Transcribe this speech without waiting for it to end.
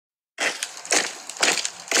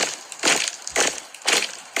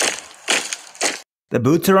The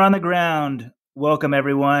boots are on the ground. Welcome,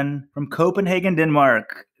 everyone, from Copenhagen,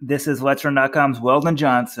 Denmark. This is Let'sRun.com's Weldon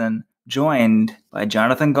Johnson, joined by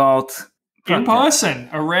Jonathan Galt. In person,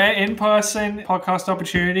 a rare in-person podcast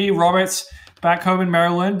opportunity. Robert's back home in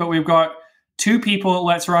Maryland, but we've got two people at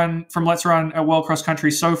Let's Run at World Cross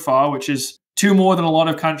Country so far, which is two more than a lot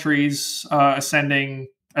of countries ascending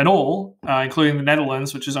at all, including the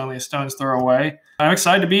Netherlands, which is only a stone's throw away. I'm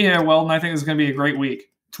excited to be here, Weldon. I think this is going to be a great week.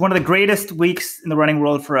 It's one of the greatest weeks in the running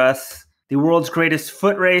world for us. The world's greatest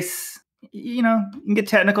foot race. You know, you can get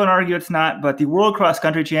technical and argue it's not, but the World Cross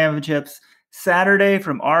Country Championships, Saturday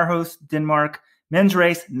from Aarhus, Denmark. Men's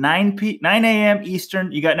race, 9 a.m.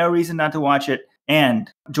 Eastern. You got no reason not to watch it. And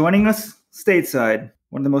joining us stateside,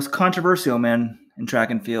 one of the most controversial men in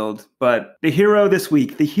track and field, but the hero this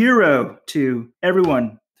week, the hero to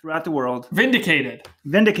everyone throughout the world. Vindicated.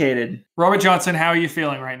 Robert Johnson, how are you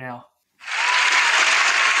feeling right now?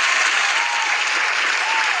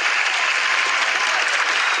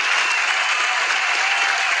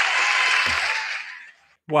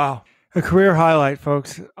 Wow. A career highlight,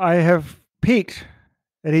 folks. I have peaked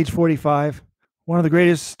at age 45. One of the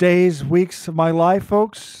greatest days, weeks of my life,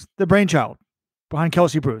 folks. The brainchild behind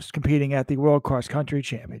Kesley Bruce competing at the World Cross Country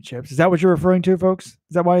Championships. Is that what you're referring to, folks? Is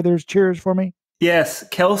that why there's cheers for me? Yes.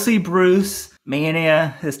 Kesley Bruce,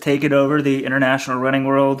 Mania has taken over the international running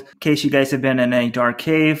world. In case you guys have been in a dark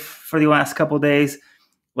cave for the last couple of days,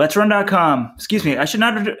 Let'sRun.com. Excuse me. I should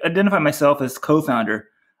not identify myself as co-founder.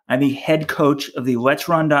 I'm the head coach of the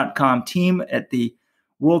Let'sRun.com team at the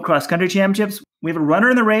World Cross Country Championships. We have a runner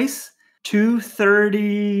in the race,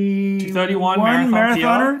 2:31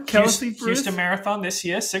 marathoner, Kelsey Bruce. Houston Marathon this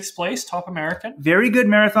year, 6th place, top American. Very good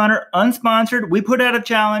marathoner, unsponsored. We put out a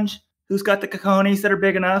challenge. Who's got the cojones that are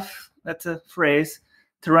big enough? That's a phrase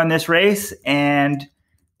to run this race. And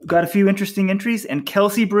got a few interesting entries. And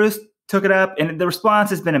Kesley Bruce took it up, and the response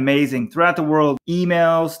has been amazing throughout the world.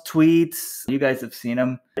 Emails, tweets, you guys have seen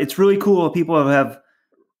them. It's really cool. People have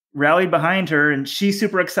rallied behind her, and she's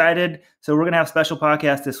super excited. So we're going to have a special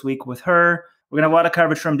podcast this week with her. We're going to have a lot of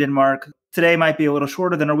coverage from Denmark. Today might be a little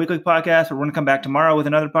shorter than our weekly podcast, but we're going to come back tomorrow with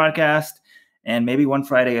another podcast and maybe one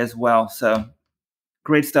Friday as well. So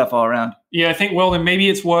great stuff all around. Yeah, I think, Weldon, maybe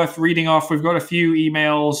it's worth reading off. We've got a few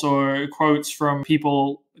emails or quotes from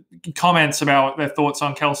people, comments about their thoughts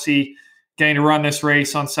on Kelsey getting to run this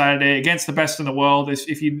race on Saturday against the best in the world.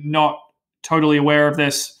 If you're not totally aware of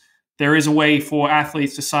this, there is a way for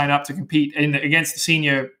athletes to sign up to compete against the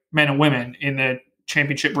senior men and women in the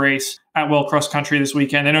championship race at World Cross Country this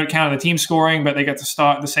weekend. They don't count the team scoring, but they get to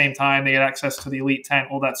start at the same time. They get access to the elite tent,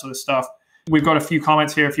 all that sort of stuff. We've got a few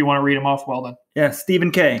comments here if you want to read them off, Weldon. Yeah, Stephen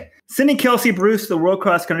K. Sending Kesley Bruce to the World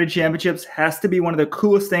Cross Country Championships has to be one of the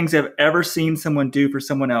coolest things I've ever seen someone do for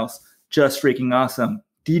someone else. Just freaking awesome.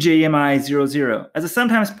 DJMI00. As a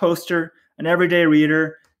sometimes poster, an everyday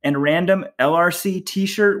reader, and random LRC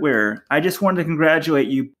t-shirt wearer, I just wanted to congratulate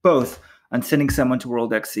you both on sending someone to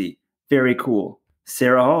World XC. Very cool.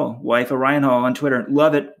 Sarah Hall, wife of Ryan Hall on Twitter.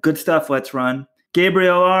 Love it. Good stuff. Let's run.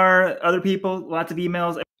 Gabriel R., other people, lots of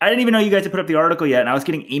emails. I didn't even know you guys had put up the article yet, and I was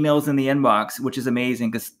getting emails in the inbox, which is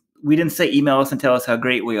amazing because we didn't say email us and tell us how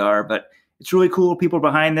great we are, but it's really cool. People are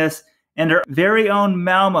behind this. And our very own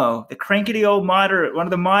Malmo, the crankety old moderator, one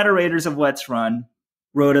of the moderators of Let's Run,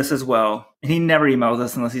 wrote us as well. And he never emails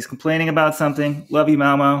us unless he's complaining about something. Love you,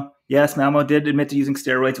 Malmo. Yes, Malmo did admit to using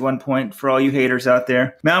steroids at one point for all you haters out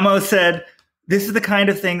there. Malmo said, "This is the kind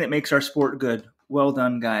of thing that makes our sport good. Well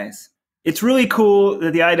done, guys." It's really cool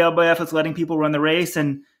that the IAAF is letting people run the race,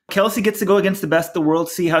 and Kelsey gets to go against the best of the world,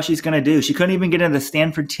 see how she's going to do. She couldn't even get into the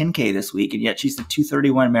Stanford 10K this week, and yet she's the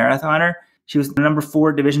 2:31 marathoner. She was the number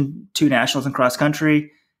 4 Division II Nationals in cross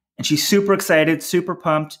country, and she's super excited, super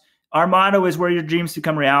pumped. Our motto is where your dreams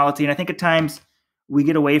become reality, and I think at times we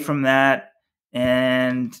get away from that,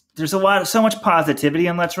 and there's so much positivity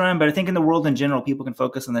on Let's Run, but I think in the world in general, people can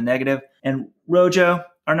focus on the negative. And Rojo,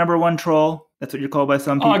 our number 1 troll, that's what you're called by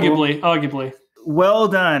some people. Arguably. Well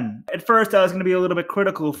done. At first, I was going to be a little bit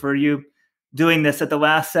critical for you doing this at the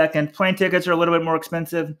last second. Plane tickets are a little bit more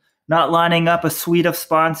expensive. Not lining up a suite of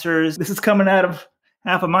sponsors. This is coming out of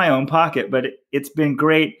half of my own pocket, but it's been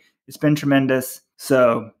great. It's been tremendous.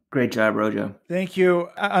 So great job, Rojo. Thank you.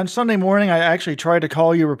 On Sunday morning, I actually tried to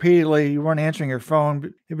call you repeatedly. You weren't answering your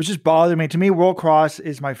phone. It was just bothering me. To me, World Cross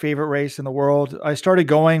is my favorite race in the world. I started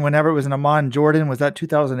going whenever it was in Amman, Jordan. Was that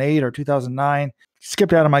 2008 or 2009?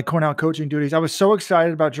 Skipped out of my Cornell coaching duties. I was so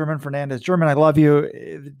excited about German Fernandez. German, I love you.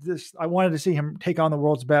 I wanted to see him take on the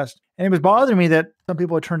world's best. And it was bothering me that some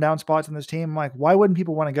people had turned down spots on this team. I'm like, why wouldn't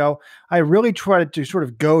people want to go? I really tried to sort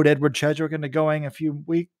of goad Edward Chedrick into going a few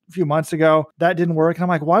months ago. That didn't work. And I'm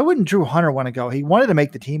like, why wouldn't Drew Hunter want to go? He wanted to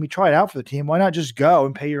make the team. He tried out for the team. Why not just go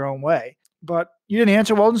and pay your own way? But you didn't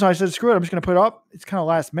answer, Weldon, so I said, screw it. I'm just going to put it up. It's kind of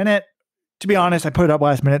last minute. To be honest, I put it up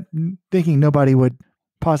last minute thinking nobody would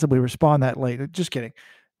possibly respond that late. Just kidding.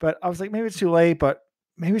 But I was like, maybe it's too late, but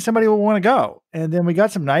maybe somebody will want to go. And then we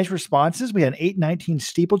got some nice responses. We had an 819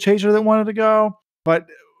 steeplechaser that wanted to go. But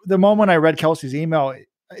the moment I read Kelsey's email,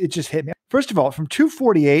 it just hit me. First of all, from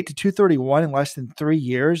 248 to 231 in less than 3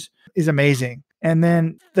 years is amazing. And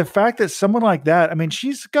then the fact that someone like that, I mean,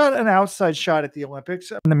 she's got an outside shot at the Olympics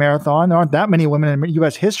in the marathon. There aren't that many women in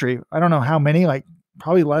U.S. history. I don't know how many, like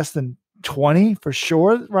probably less than 20 for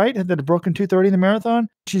sure, right? That have broken 230 in the marathon.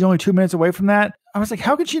 She's only 2 minutes away from that. I was like,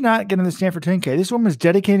 how could she not get in the Stanford 10K? This woman is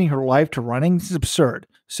dedicating her life to running. This is absurd.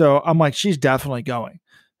 So I'm like, she's definitely going.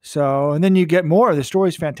 So, and then you get more. The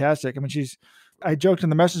story's fantastic. I mean, I joked in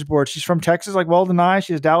the message board, she's from Texas, like Weldon and I.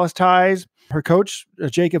 She has Dallas ties. Her coach,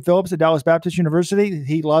 Jacob Phillips at Dallas Baptist University,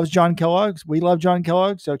 he loves John Kellogg. We love John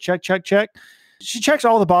Kellogg. So check. She checks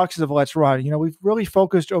all the boxes of Let's Run. You know, we've really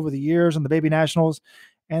focused over the years on the baby nationals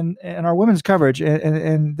and our women's coverage,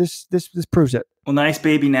 and this proves it. Well, nice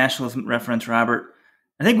baby nationals reference, Robert.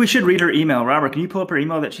 I think we should read her email. Robert, can you pull up her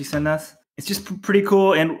email that she sent us? It's just pretty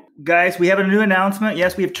cool. And guys, we have a new announcement.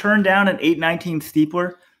 Yes, we have turned down an 819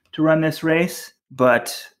 steepler to run this race,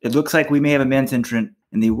 but it looks like we may have a men's entrant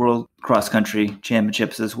in the World Cross Country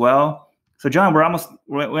Championships as well. So, John, we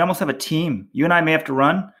almost have a team. You and I may have to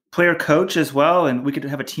run, player coach as well, and we could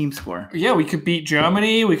have a team score. Yeah, we could beat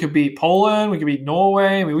Germany, we could beat Poland, we could beat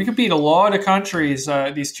Norway. I mean, we could beat a lot of countries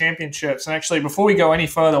these championships. And actually, before we go any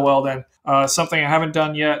further, Weldon, something I haven't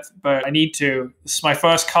done yet, but I need to. This is my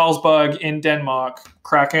first Carlsberg in Denmark.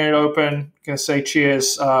 Cracking it open. Gonna say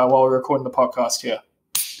cheers while we're recording the podcast here.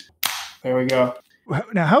 There we go.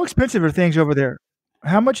 Now, how expensive are things over there?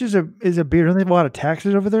 How much is a beer? Don't they have a lot of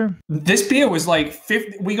taxes over there? This beer was like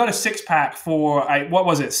 50. We got a 6-pack for what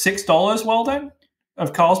was it? $6, Weldon,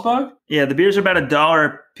 of Carlsberg. Yeah, the beers are about $1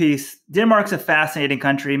 a piece. Denmark's a fascinating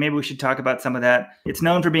country. Maybe we should talk about some of that. It's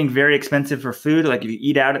known for being very expensive for food. Like if you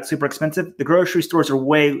eat out, it's super expensive. The grocery stores are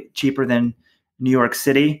way cheaper than New York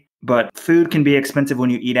City, but food can be expensive when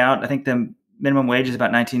you eat out. I think the minimum wage is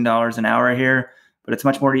about $19 an hour here, but it's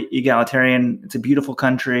much more egalitarian. It's a beautiful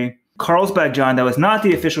country. Carlsberg, John, though, is not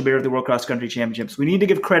the official beer of the World Cross Country Championships. We need to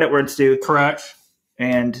give credit where it's due. Correct.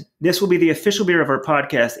 And this will be the official beer of our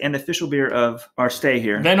podcast and the official beer of our stay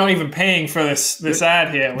here. They're not even paying for this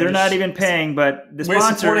ad here. They're not even paying, but the sponsor...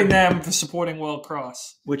 We're supporting them for supporting World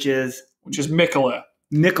Cross. Which is Mikkeller.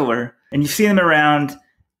 Mikkeller. And you've seen them around.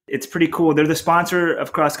 It's pretty cool. They're the sponsor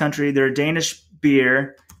of cross country. They're a Danish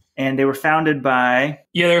beer. And they were founded by...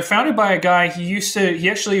 Yeah, they were founded by a guy. He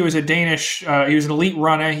actually was a Danish... he was an elite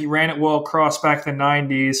runner. He ran at World Cross back in the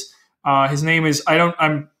 90s. His name is...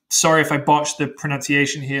 I'm sorry if I botched the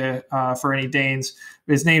pronunciation here for any Danes.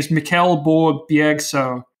 But his name is Kesley Bruce.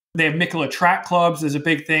 They have Mikkeller track clubs. There's a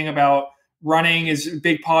big thing about running is a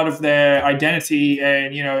big part of their identity.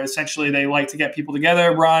 And, essentially they like to get people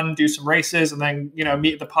together, run, do some races, and then,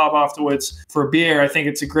 meet at the pub afterwards for a beer. I think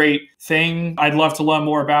it's a great thing. I'd love to learn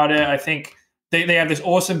more about it. I think they have this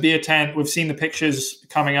awesome beer tent. We've seen the pictures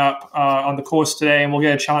coming up on the course today, and we'll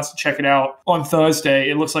get a chance to check it out on Thursday.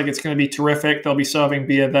 It looks like it's going to be terrific. They'll be serving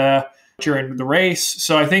beer there during the race.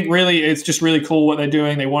 So I think really it's just really cool what they're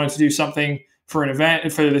doing. They wanted to do something for an event,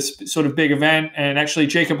 for this sort of big event. And actually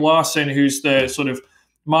Jakob Larsen, who's the sort of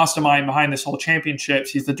mastermind behind this whole championships,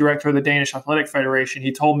 he's the director of the Danish Athletic Federation.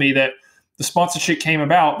 He told me that the sponsorship came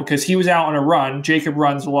about because he was out on a run. Jakob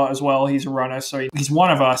runs a lot as well. He's a runner, so he's one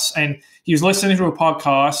of us. And he was listening to a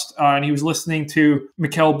podcast, and he was listening to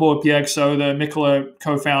Kesley Bruce, the Mikkeller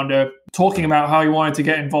co-founder, talking about how he wanted to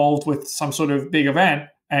get involved with some sort of big event.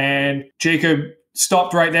 And Jakob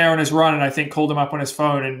stopped right there on his run and I think called him up on his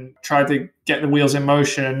phone and tried to get the wheels in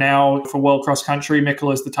motion. And now for World Cross Country,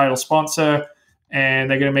 Mikkeller is the title sponsor,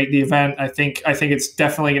 and they're going to make the event. I think it's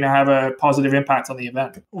definitely going to have a positive impact on the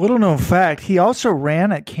event. Little known fact, he also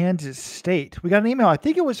ran at Kansas State. We got an email, I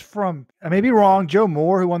think it was from, I may be wrong, Joe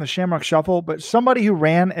Moore, who won the Shamrock Shuffle, but somebody who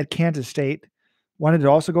ran at Kansas State wanted to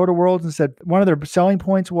also go to Worlds and said one of their selling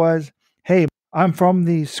points was, hey, I'm from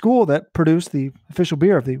the school that produced the official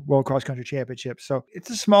beer of the World Cross Country Championships. So it's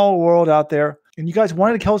a small world out there. And you guys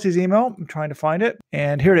wanted Kelsey's email. I'm trying to find it.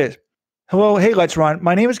 And here it is. Hello. Hey, let's run.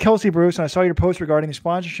 My name is Kelsey Bruce, and I saw your post regarding the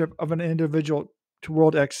sponsorship of an individual to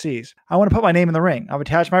World XCs. I want to put my name in the ring. I've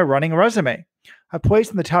attached my running resume. I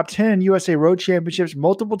placed in the top 10 in USA Road Championships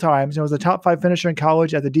multiple times and was a top 5 finisher in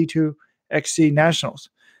college at the D2 XC Nationals.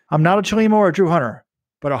 I'm not a Chalimo or a Drew Hunter,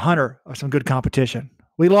 but a hunter of some good competition.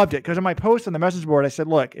 We loved it because in my post on the message board, I said,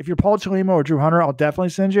 look, if you're Paul Chalimo or Drew Hunter, I'll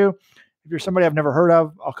definitely send you. If you're somebody I've never heard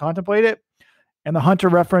of, I'll contemplate it. And the Hunter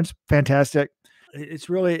reference, fantastic. It's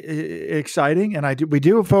really exciting. And we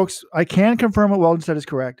do, folks. I can confirm what Weldon said is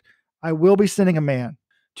correct. I will be sending a man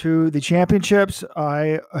to the championships.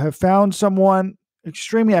 I have found someone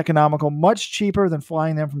extremely economical, much cheaper than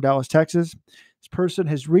flying them from Dallas, Texas. This person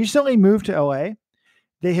has recently moved to LA.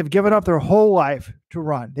 They have given up their whole life to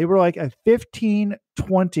run. They were like a 15,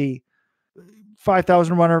 20,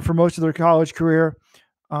 5,000 runner for most of their college career.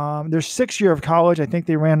 Their 6th year of college, I think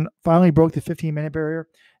they finally broke the 15-minute barrier.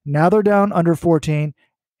 Now they're down under 14,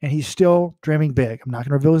 and he's still dreaming big. I'm not going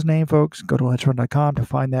to reveal his name, folks. Go to letsrun.com to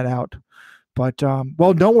find that out. But,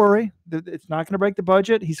 well, don't worry. It's not going to break the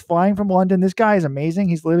budget. He's flying from London. This guy is amazing.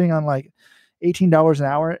 He's living on like $18 an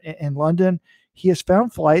hour in London. He has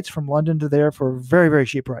found flights from London to there for a very, very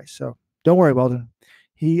cheap price. So don't worry, Weldon.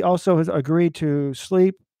 He also has agreed to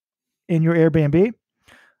sleep in your Airbnb.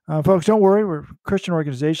 Folks, don't worry. We're a Christian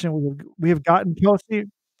organization. We have gotten Kelsey.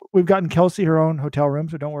 We've gotten Kelsey her own hotel room,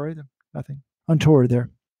 so don't worry. Nothing untoward there.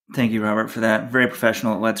 Thank you, Robert, for that. Very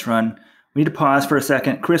professional at Let's Run. We need to pause for a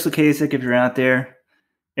second. Chris Lukasik, if you're out there,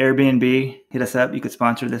 Airbnb, hit us up. You could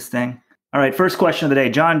sponsor this thing. All right, first question of the day.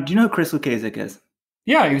 John, do you know who Chris Lukasik is?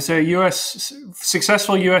 Yeah, he was a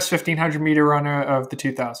successful US 1500 meter runner of the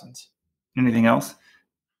 2000s. Anything else?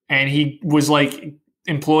 And he was like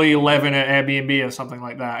employee 11 at Airbnb or something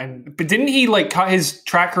like that. But didn't he like cut his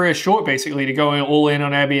track career short basically to go all in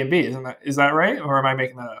on Airbnb? Is that right? Or am I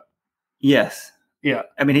making that up? Yes. Yeah.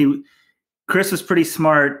 I mean, Chris was pretty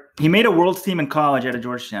smart. He made a world's team in college out of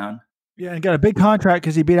Georgetown. Yeah, and got a big contract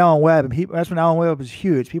because he beat Alan Webb. And that's when Alan Webb was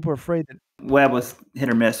huge. People were afraid that Webb was hit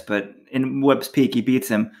or miss, but in Webb's peak, he beats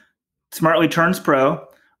him. Smartly turns pro,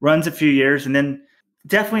 runs a few years, and then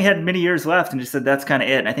definitely had many years left and just said, that's kind of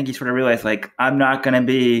it. And I think he sort of realized, like, I'm not going to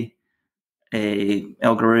be a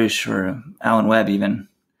El Garouche or Alan Webb even.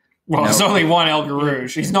 Well, there's only one El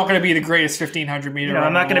Garouche. He's not going to be the greatest 1500 meter.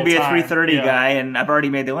 I'm not going to be a 330 guy, and I've already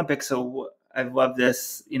made the Olympics, so I love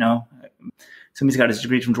this. Somebody's got his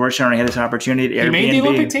degree from Georgetown, and he had this opportunity at Airbnb. He made the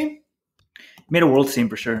Olympic team? He made a world team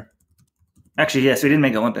for sure. Actually, yeah, so he didn't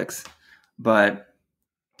make Olympics. But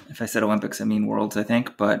if I said Olympics, I mean worlds, I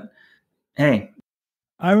think. But hey.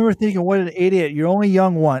 I remember thinking, what an idiot. You're only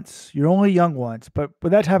young once. But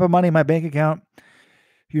with that type of money in my bank account,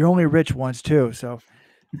 you're only rich once too. So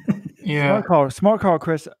yeah. Smart call,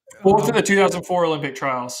 Chris. Fourth in the 2004 Olympic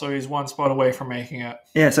trials, so he's one spot away from making it.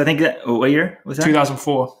 Yeah, so I think what year was that?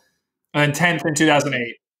 2004. And 10th in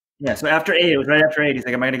 2008. Yeah, so after 8, it was right after 8. He's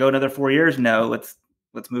like, am I going to go another 4 years? No, let's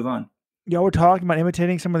move on. Yeah, we're talking about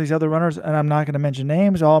imitating some of these other runners, and I'm not going to mention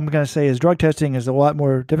names. All I'm going to say is drug testing is a lot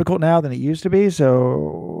more difficult now than it used to be.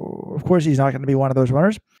 So, of course, he's not going to be one of those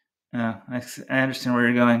runners. I understand where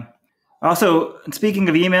you're going. Also, speaking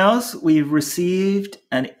of emails, we've received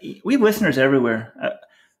we have listeners everywhere.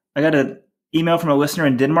 I got an email from a listener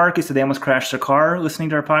in Denmark. He said they almost crashed their car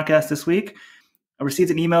listening to our podcast this week. I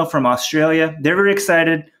received an email from Australia. They're very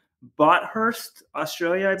excited. Bothurst,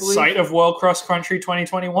 Australia, I believe. Site of World Cross Country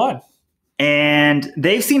 2021. And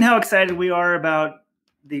they've seen how excited we are about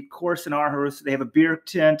the course in Aarhus. They have a beer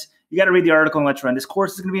tent. You got to read the article and let's run. This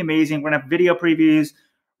course is going to be amazing. We're going to have video previews.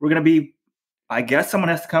 We're going to be, I guess someone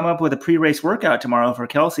has to come up with a pre-race workout tomorrow for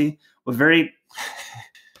Kelsey. With very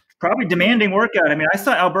probably demanding workout. I mean, I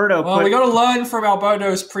saw Alberto. Well, we got to learn from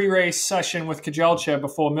Alberto's pre-race session with Kajelcha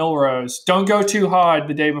before Milrose. Don't go too hard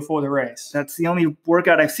the day before the race. That's the only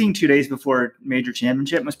workout I've seen 2 days before major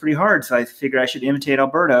championship. It was pretty hard, so I figured I should imitate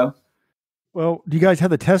Alberto. Well, do you guys have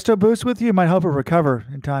the Testo boost with you? It might help her recover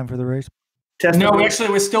in time for the race. Actually,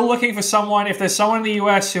 we're still looking for someone. If there's someone in the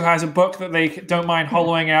U.S. who has a book that they don't mind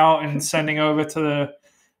hollowing out and sending over to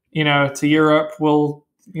to Europe, we'll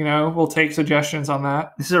take suggestions on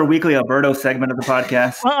that. This is our weekly Alberto segment of the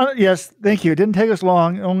podcast. Yes, thank you. It didn't take us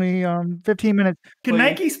long, only 15 minutes. Can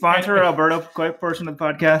Nike sponsor Alberto portion of the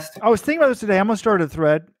podcast? I was thinking about this today. I'm going to start a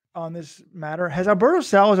thread on this matter. Has Alberto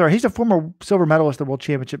Salazar, he's a former silver medalist at the World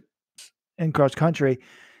Championship in cross country,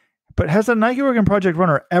 but has a Nike Oregon Project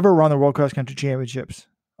runner ever run the World Cross Country Championships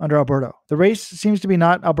under Alberto? The race seems to be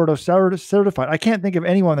not Alberto certified. I can't think of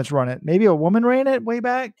anyone that's run it. Maybe a woman ran it way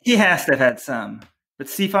back. He has to have had some. But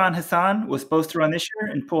Sifan Hassan was supposed to run this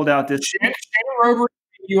year and pulled out this. Shannon Rober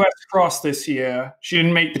U.S. Cross this year. She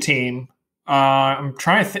didn't make the team. I'm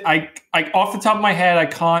trying to think. I off the top of my head, I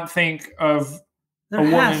can't think of a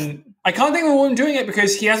woman. I can't think of a woman doing it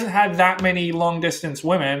because he hasn't had that many long distance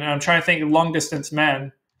women. And I'm trying to think of long distance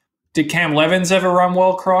men. Did Cam Levins ever run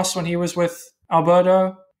World Cross when he was with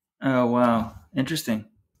Alberto? Oh, wow. Interesting.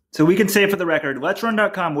 So we can say for the record,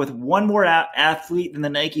 Let'sRun.com with one more athlete than the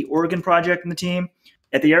Nike Oregon project in the team.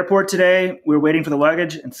 At the airport today, we were waiting for the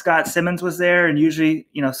luggage, and Scott Simmons was there. And usually,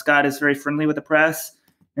 Scott is very friendly with the press.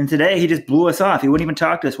 And today, he just blew us off. He wouldn't even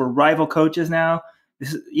talk to us. We're rival coaches now.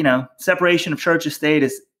 This is, separation of church and state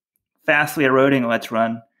is fastly eroding at Let's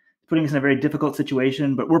Run, putting us in a very difficult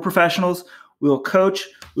situation. But we're professionals. We'll coach.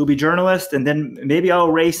 We'll be journalists. And then maybe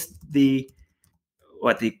I'll race the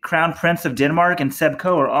Crown Prince of Denmark and Seb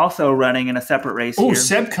Coe are also running in a separate race here. Oh,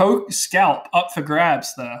 Seb Coe scalp up for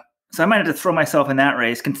grabs there. So I might have to throw myself in that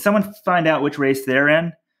race. Can someone find out which race they're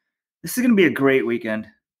in? This is going to be a great weekend.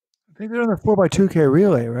 I think they're on the 4x2K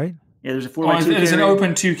relay, right? Yeah, there's a 4x2K There's an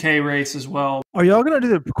open 2K race as well. Are y'all going to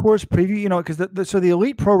do the course preview? Because the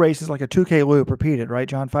Elite Pro race is like a 2K loop repeated, right,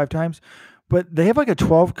 John, 5 times? But they have like a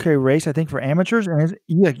 12K race, I think, for amateurs. And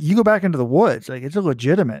you go back into the woods. Like, it's a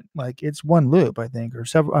legitimate, it's one loop, I think, or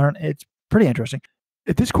several. It's pretty interesting.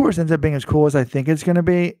 If this course ends up being as cool as I think it's going to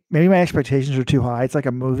be, maybe my expectations are too high. It's like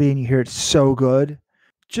a movie and you hear it's so good.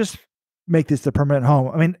 Just make this the permanent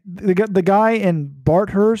home. I mean, the guy in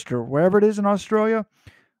Barthurst or wherever it is in Australia,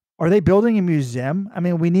 are they building a museum? I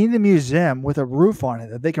mean, we need a museum with a roof on it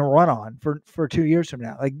that they can run on for 2 years from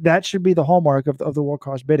now. Like, that should be the hallmark of the World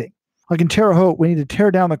Cross bidding. Like in Terre Haute, we need to tear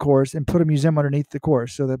down the course and put a museum underneath the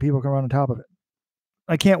course so that people can run on top of it.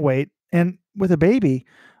 I can't wait. And with a baby,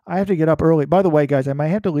 I have to get up early. By the way, guys, I might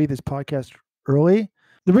have to leave this podcast early.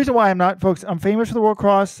 The reason why I'm not, folks, I'm famous for the World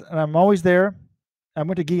Cross, and I'm always there. I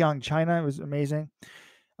went to Guiyang, China. It was amazing.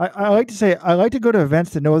 I like to say, I like to go to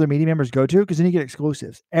events that no other media members go to because then you get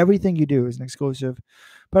exclusives. Everything you do is an exclusive.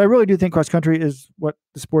 But I really do think cross country is what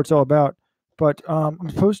the sport's all about. But I'm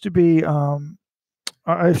supposed to be,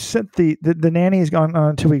 I've sent the nanny has gone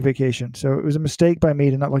on a 2-week vacation. So it was a mistake by me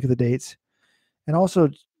to not look at the dates. And also,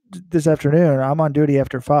 this afternoon, I'm on duty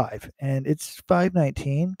after 5, and it's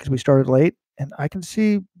 5:19 because we started late, and I can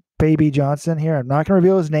see Baby Johnson here. I'm not going to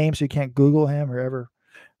reveal his name, so you can't Google him or ever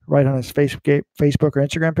write on his Facebook or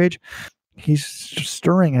Instagram page. He's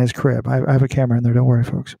stirring in his crib. I have a camera in there. Don't worry,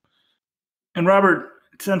 folks. And Robert,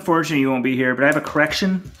 it's unfortunate you won't be here, but I have a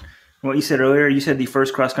correction on what you said earlier. You said the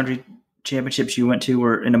first cross-country championships you went to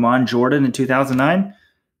were in Amman, Jordan in 2009.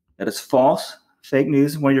 That is false. Fake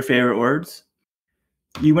news, one of your favorite words.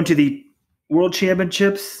 You went to the World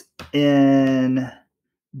Championships in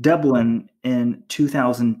Dublin in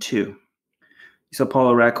 2002. You saw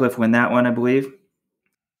Paula Radcliffe win that one, I believe.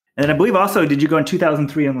 And I believe also, did you go in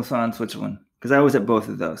 2003 in Lausanne, Switzerland? Because I was at both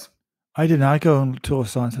of those. I did not go to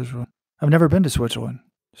Lausanne, Switzerland. I've never been to Switzerland.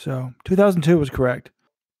 So 2002 was correct.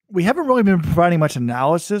 We haven't really been providing much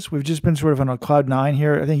analysis. We've just been sort of on a cloud 9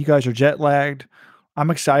 here. I think you guys are jet lagged. I'm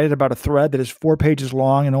excited about a thread that is 4 pages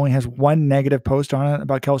long and only has one negative post on it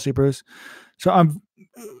about Kesley Bruce. So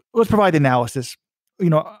let's provide the analysis.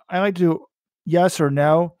 I like to do yes or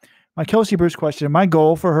no. My Kesley Bruce question, my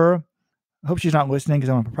goal for her, I hope she's not listening because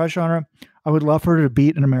I don't want to put pressure on her. I would love for her to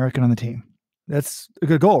beat an American on the team. That's a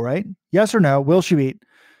good goal, right? Yes or no, will she beat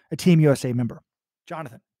a Team USA member?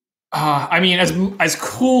 Jonathan. I mean, as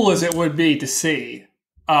cool as it would be to see,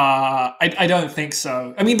 I don't think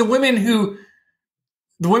so. I mean, the women who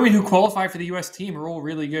qualify for the U.S. team are all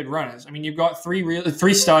really good runners. I mean, you've got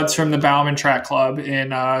three studs from the Bowerman Track Club in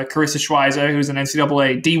Carissa Schweizer, who's an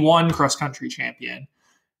NCAA D1 cross-country champion.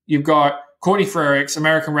 You've got Courtney Frericks,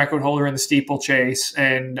 American record holder in the steeplechase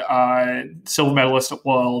and silver medalist at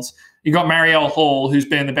Worlds. You've got Marielle Hall, who's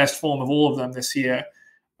been in the best form of all of them this year,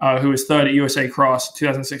 who was third at USA Cross,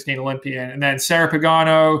 2016 Olympian. And then Sarah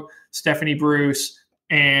Pagano, Stephanie Bruce,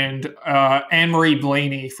 and Anne-Marie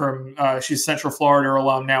Blaney from she's Central Florida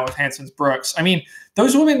alum now with Hanson's Brooks. I mean,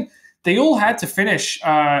 those women, they all had to finish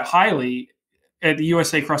highly at the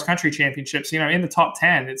USA Cross Country Championships, in the top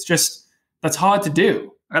 10. It's just, that's hard to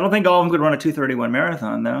do. I don't think all of them could run a 2:31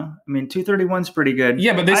 marathon, though. I mean, 2:31 is pretty good.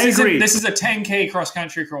 Yeah, but this is a 10K cross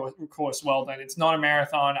country course. Well done. It's not a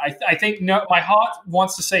marathon. I think no. My heart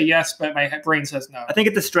wants to say yes, but my brain says no. I think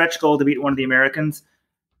it's a stretch goal to beat one of the Americans.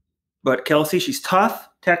 But Kelsey, she's tough,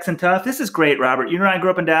 Texan tough. This is great, Robert. You and I grew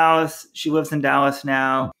up in Dallas. She lives in Dallas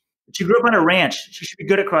now. She grew up on a ranch. She should be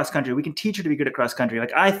good at cross country. We can teach her to be good at cross country.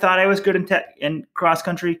 Like, I thought I was good in cross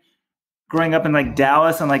country growing up in like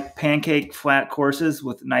Dallas on like pancake flat courses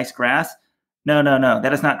with nice grass. No.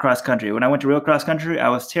 That is not cross country. When I went to real cross country, I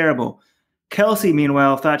was terrible. Kelsey,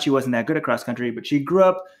 meanwhile, thought she wasn't that good at cross country, but she grew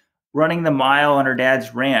up running the mile on her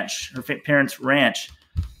dad's ranch, her parents' ranch.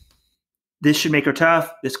 This should make her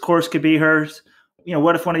tough. This course could be hers. You know,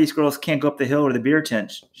 what if one of these girls can't go up the hill or the beer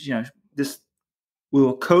tent? You know, this we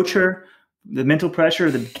will coach her. The mental pressure,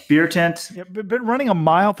 the beer tent. Yeah, but running a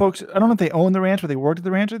mile, folks, I don't know if they own the ranch or they worked at the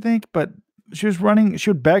ranch, I think, but she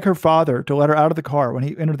would beg her father to let her out of the car when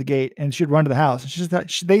he entered the gate, and she'd run to the house. And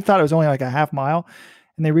they thought it was only like a half mile.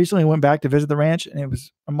 And they recently went back to visit the ranch, and it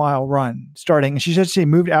was a mile run starting. And she said she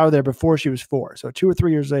moved out of there before she was 4. So 2 or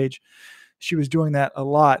 3 years of age, she was doing that a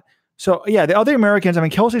lot. So yeah, the other Americans, I mean,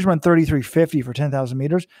 Kelsey's run 33:50 for 10,000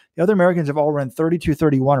 meters. The other Americans have all run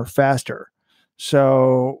 32:31 or faster.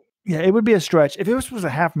 So yeah, it would be a stretch. If it was a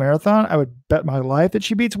half marathon, I would bet my life that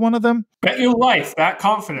she beats one of them. Bet your life, that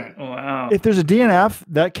confident. Wow. If there's a DNF,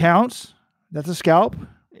 that counts. That's a scalp.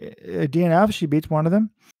 A DNF, she beats one of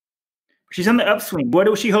them. She's on the upswing. What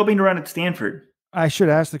was she hoping to run at Stanford? I should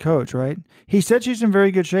ask the coach, right? He said she's in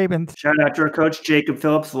very good shape. And shout out to our coach, Jakob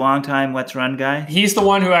Phillips, longtime Let's Run guy. He's the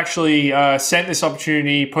one who actually sent this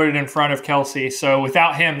opportunity, put it in front of Kelsey. So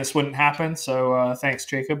without him, this wouldn't happen. So thanks,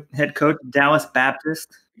 Jakob. Head coach, Dallas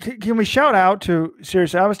Baptist. Can we shout out to,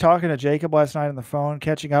 seriously, I was talking to Jakob last night on the phone,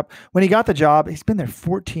 catching up. When he got the job, he's been there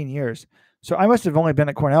 14 years. So I must have only been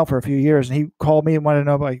at Cornell for a few years. And he called me and wanted to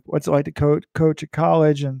know like what's it like to coach at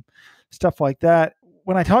college and stuff like that.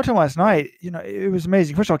 When I talked to him last night, you know, it was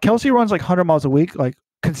amazing. First of all, Kelsey runs like 100 miles a week, like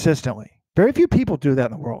consistently. Very few people do that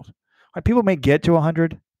in the world. Like, people may get to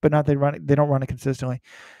 100, but they don't run it consistently.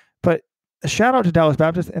 But a shout out to Dallas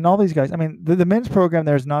Baptist and all these guys. I mean, the men's program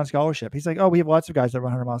there is non-scholarship. He's like, oh, we have lots of guys that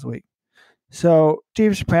run 100 miles a week. So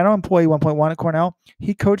Steve Soprano, employee 1.1 at Cornell,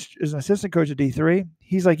 he coached as an assistant coach at D3.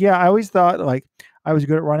 He's like, yeah, I always thought like I was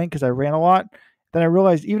good at running because I ran a lot. Then I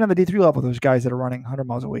realized even at the D3 level, there's guys that are running 100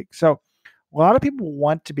 miles a week. So a lot of people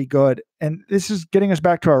want to be good. And this is getting us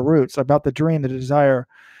back to our roots about the dream, the desire.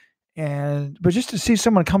 But just to see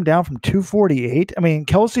someone come down from 248, I mean,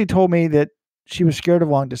 Kelsey told me that she was scared of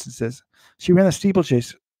long distances. She ran the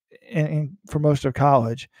steeplechase for most of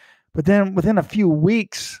college. But then within a few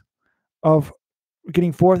weeks of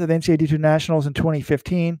getting fourth at the NCAA D2 Nationals in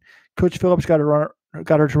 2015, Coach Phillips got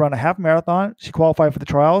her to run a half marathon. She qualified for the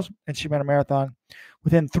trials, and she ran a marathon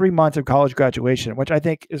within 3 months of college graduation, which I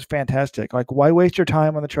think is fantastic. Like, why waste your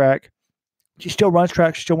time on the track? She still runs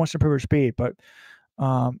track. She still wants to improve her speed, but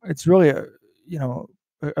it's really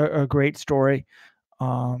a great story.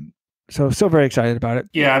 So still very excited about it.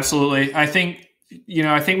 Yeah, absolutely. I think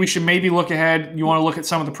we should maybe look ahead. You want to look at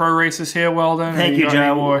some of the pro races here, Weldon? Thank you,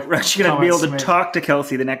 John. We're actually going to be able to talk to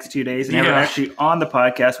Kelsey the next 2 days and have her actually on the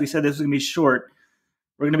podcast. We said this was going to be short.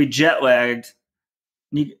 We're going to be jet lagged.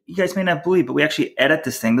 You guys may not believe, but we actually edit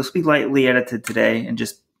this thing. This will be lightly edited today and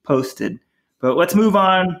just posted. But let's move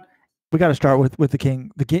on. We got to start with the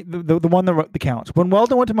king, the one that counts. When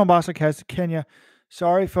Weldon went to Mombasa, Kenya,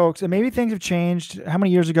 sorry, folks, and maybe things have changed. How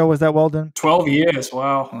many years ago was that, Weldon? 12 years.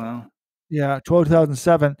 Wow. Yeah,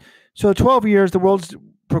 2007. So 12 years, the world's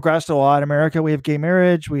progressed a lot. In America, we have gay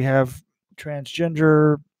marriage. We have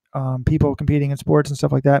transgender people competing in sports and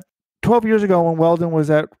stuff like that. 12 years ago, when Weldon was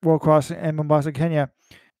at World Cross in Mombasa, Kenya,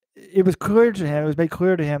 it was made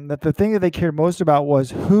clear to him that the thing that they cared most about was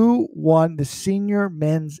who won the senior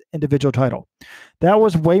men's individual title. That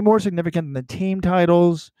was way more significant than the team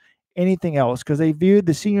titles, anything else, because they viewed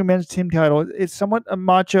the senior men's team title. It's somewhat a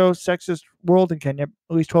macho, sexist world in Kenya,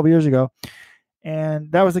 at least 12 years ago.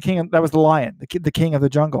 And that was that was the lion, the king of the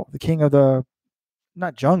jungle, the king of the,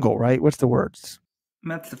 not jungle, right? What's the words?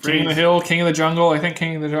 That's the phrase. King of the hill, king of the jungle. I think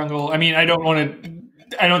king of the jungle. I mean, I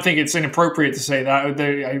don't think it's inappropriate to say that.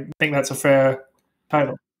 I think that's a fair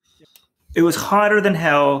title. It was hotter than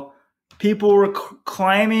hell. People were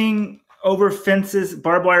climbing over fences,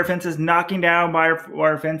 barbed wire fences, knocking down barbed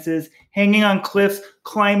wire fences, hanging on cliffs,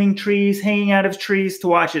 climbing trees, hanging out of trees to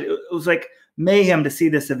watch it. It was like mayhem to see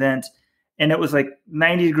this event. And it was like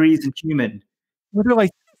 90 degrees and humid. Were there like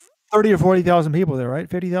 30 or 40,000 people there, right?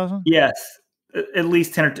 50,000? Yes. At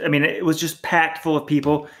least 10 or I mean, it was just packed full of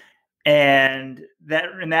people. And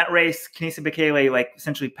in that race, Kenenisa Bekele like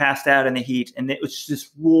essentially passed out in the heat, and it was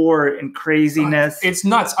just roar and craziness. It's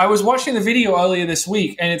nuts. I was watching the video earlier this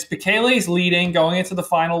week, and it's Bekele's leading going into the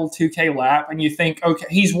final 2K lap, and you think, okay,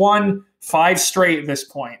 he's won 5 straight at this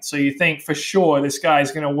point, so you think for sure this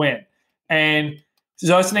guy's going to win. And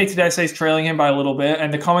Zosine Tedeschi is trailing him by a little bit,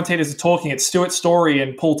 and the commentators are talking. It's Stuart Story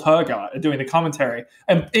and Paul Turgott are doing the commentary.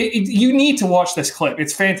 And you need to watch this clip.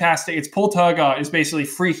 It's fantastic. It's Paul Turgott is basically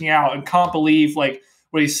freaking out and can't believe like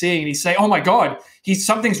what he's seeing. And he's saying, "Oh my God,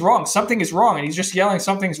 something's wrong. Something is wrong." And he's just yelling,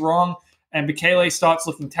 "Something's wrong." And Bekele starts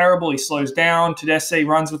looking terrible. He slows down. Tedeschi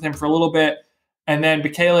runs with him for a little bit. And then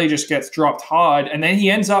Bekele just gets dropped hard. And then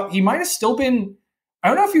he might have still been, I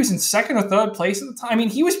don't know if he was in second or third place at the time. I mean,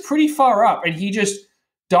 he was pretty far up, and he just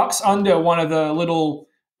ducks under one of the little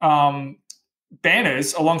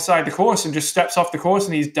banners alongside the course and just steps off the course,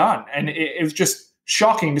 and he's done. And it was just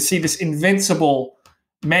shocking to see this invincible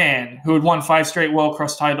man who had won 5 straight World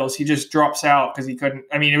Cross titles. He just drops out because he couldn't.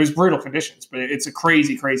 I mean, it was brutal conditions, but it's a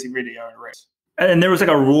crazy, crazy video in a race. And there was like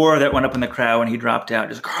a roar that went up in the crowd when he dropped out.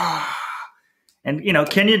 Just and the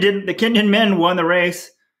Kenyan men won the race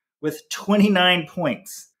with 29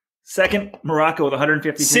 points. Second, Morocco with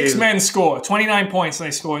 152. 6 men score 29 points, and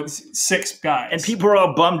they scored 6 guys. And people were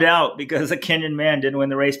all bummed out because the Kenyan man didn't win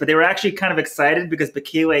the race, but they were actually kind of excited because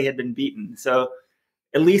Bekele had been beaten. So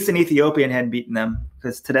at least an Ethiopian hadn't beaten them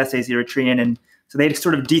because Tedesse's Eritrean, and so they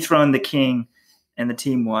sort of dethroned the king, and the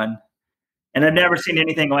team won. And I've never seen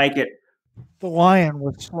anything like it. The lion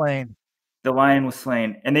was slain. The lion was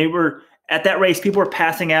slain, and they were at that race. People were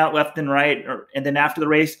passing out left and right, and then after the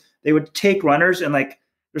race, they would take runners and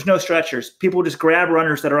there's no stretchers. People would just grab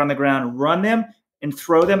runners that are on the ground, run them, and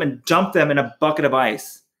throw them and dump them in a bucket of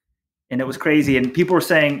ice. And it was crazy. And people were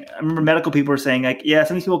saying, I remember medical people were saying, some of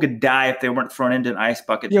these people could die if they weren't thrown into an ice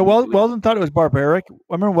bucket. Yeah, Weldon thought it was barbaric. I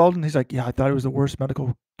remember Weldon, he's like, yeah, I thought it was the worst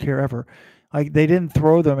medical care ever. Like, they didn't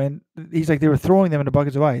throw them in. He's like, they were throwing them into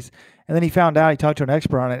buckets of ice. And then he found out, he talked to an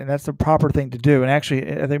expert on it, and that's the proper thing to do. And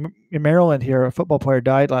actually, I think in Maryland here, a football player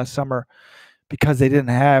died last summer because they didn't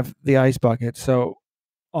have the ice bucket. So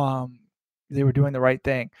they were doing the right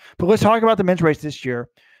thing. But let's talk about the men's race this year.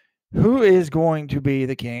 Who is going to be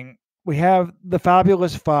the king? We have the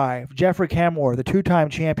fabulous 5, Jeffrey Kamworor, the 2-time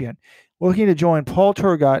champion, looking to join Paul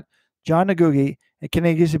Turgot, John Ngugi, and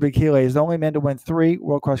Kenenisa Bekele as the only men to win 3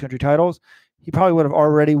 World Cross Country titles. He probably would have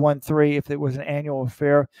already won 3 if it was an annual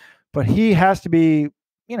affair. But he has to be,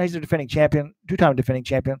 he's a defending champion, 2-time defending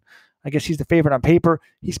champion. I guess he's the favorite on paper.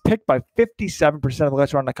 He's picked by 57% of the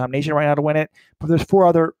Let's Run.com Nation right now to win it. But there's 4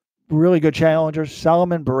 other really good challengers.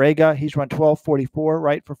 Solomon Barega, he's run 12:44,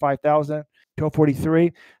 right, for 5,000,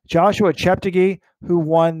 12:43. Joshua Cheptegei, who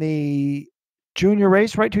won the junior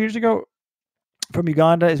race, right, 2 years ago from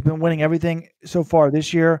Uganda, has been winning everything so far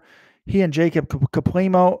this year. He and Jakob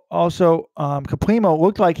Kaplimo also. Kaplimo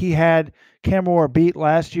looked like he had Kamworor beat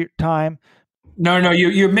last time. No,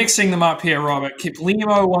 you're mixing them up here, Robert.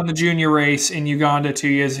 Kiplimo won the junior race in Uganda 2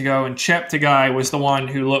 years ago, and Cheptegei was the one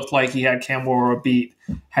who looked like he had Kamworor beat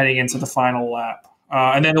heading into the final lap.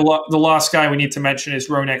 And then the last guy we need to mention is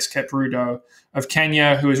Ronex Keprudo of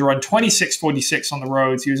Kenya, who has run 26:46 on the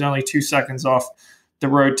roads. He was only 2 seconds off the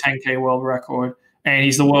road 10K world record, and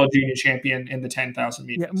he's the world junior champion in the 10,000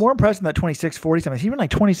 meters. Yeah, more impressive than that 26:47. He ran like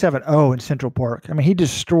 27:0 in Central Park. I mean, he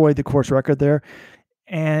destroyed the course record there.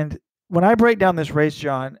 And when I break down this race,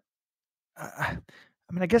 John,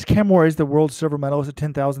 I guess Kamworor is the world silver medalist at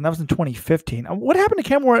 10,000. That was in 2015. What happened to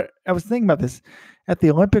Kamworor? I was thinking about this. At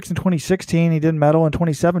the Olympics in 2016, he didn't medal. In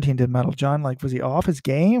 2017, didn't medal. John, was he off his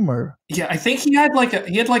game or? Yeah, I think he had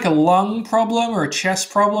a lung problem or a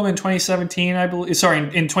chest problem in 2017. I believe. Sorry,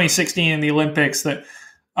 in 2016 in the Olympics that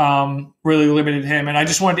really limited him. And I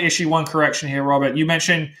just wanted to issue one correction here, Robert. You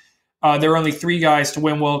mentioned there are only 3 guys to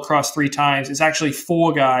win World Cross 3 times. It's actually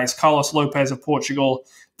 4 guys. Carlos Lopez of Portugal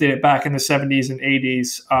did it back in the 70s and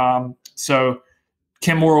 80s. So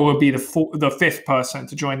Kamworor would be the 5th person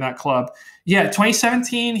to join that club. Yeah,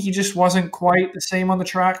 2017, he just wasn't quite the same on the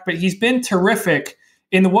track, but he's been terrific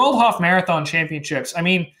in the World Half Marathon Championships. I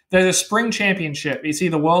mean, there's a spring championship. It's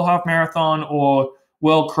either World Half Marathon or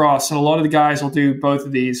World Cross, and a lot of the guys will do both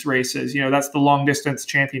of these races. That's the long distance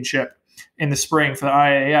championship in the spring for the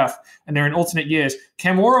IAAF, and they're in alternate years.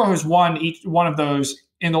 Kamworor has won each one of those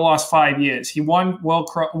in the last 5 years. He won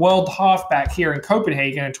World Half back here in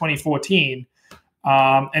Copenhagen in 2014,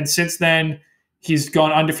 and since then, he's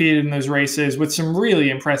gone undefeated in those races with some really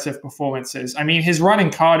impressive performances. I mean, his run in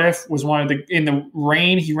Cardiff was in the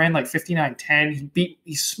rain, he ran like 59:10.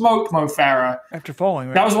 He smoked Mo Farah. After falling,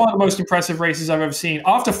 right? That was one of the most impressive races I've ever seen.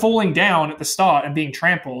 After falling down at the start and being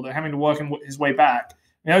trampled and having to work his way back.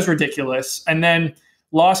 That was ridiculous. And then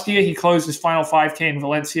last year, he closed his final 5K in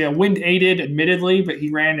Valencia. Wind aided, admittedly, but he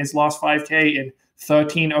ran his last 5K in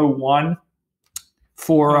 13:01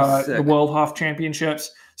 for the World Half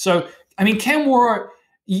Championships. So, I mean, Kamworor,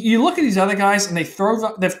 you look at these other guys, and they've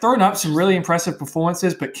thrown up some really impressive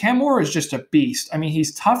performances, but Kamworor is just a beast. I mean,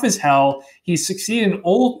 he's tough as hell. He's succeeded in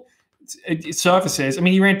all surfaces. I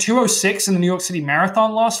mean, he ran 2:06 in the New York City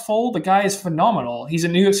Marathon last fall. The guy is phenomenal. He's a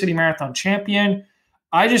New York City Marathon champion.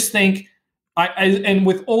 I just think, and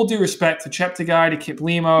with all due respect to Cheptegei, to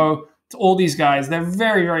Kiplimo, to all these guys. They're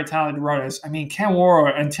very, very talented runners. I mean,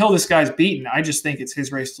 Kamworor, until this guy's beaten, I just think it's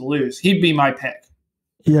his race to lose. He'd be my pick.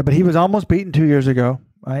 Yeah, but he was almost beaten 2 years ago.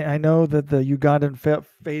 I know that the Ugandan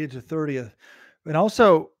faded to 30th. And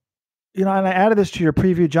also, and I added this to your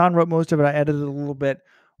preview. John wrote most of it. I edited it a little bit.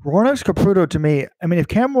 Ronex Caputo, to me, I mean, if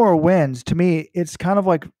Kamworor wins, to me, it's kind of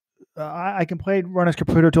like I can play Ronex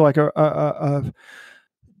Caputo to like a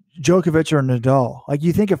Djokovic or Nadal. Like,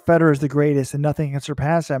 you think if Federer is the greatest and nothing can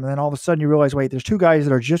surpass him, and then all of a sudden you realize, wait, there's two guys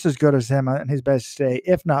that are just as good as him on his best day,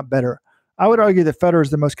 if not better. I would argue that Federer is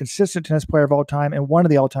the most consistent tennis player of all time and one of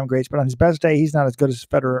the all-time greats, but on his best day, he's not as good as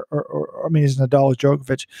Federer or as Nadal or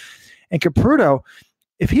Djokovic. And Caputo,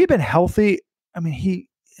 if he had been healthy, I mean, he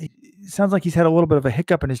sounds like he's had a little bit of a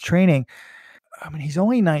hiccup in his training. I mean, he's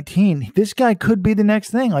only 19. This guy could be the next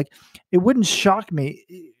thing. Like, it wouldn't shock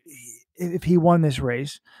me if he won this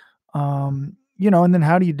race. And then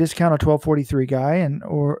how do you discount a 12:43 guy?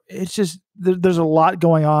 Or it's just, there's a lot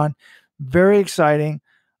going on. Very exciting.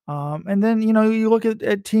 And then, you look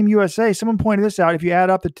at Team USA. Someone pointed this out. If you add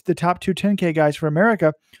up the top two 10K guys for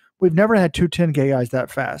America, we've never had two 10K guys that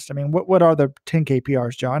fast. I mean, what are the 10K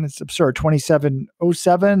PRs, John? It's absurd.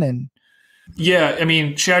 27:07 and. Yeah, I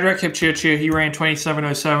mean, Shadrach Kipchirchir, he ran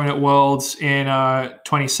 27:07 at Worlds in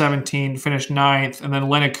 2017, finished 9th. And then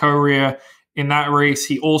Leonard Coria, in that race,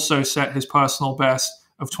 he also set his personal best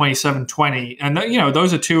of 27:20. And,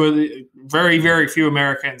 those are two of the very, very few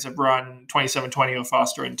Americans have run 27:20 or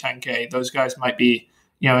faster in 10K. Those guys might be,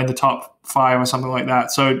 in the top 5 or something like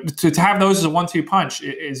that. So to have those as a 1-2 punch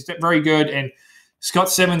is very good. And Scott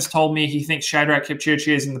Simmons told me he thinks Shadrach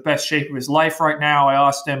Kipchirchir is in the best shape of his life right now. I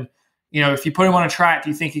asked him, if you put him on a track, do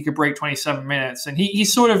you think he could break 27 minutes? And he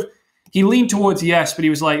leaned towards yes, but he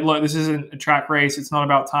was like, look, this isn't a track race. It's not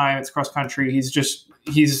about time. It's cross country. He's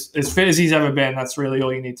as fit as he's ever been. That's really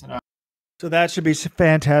all you need to know. So that should be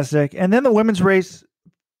fantastic. And then the women's race,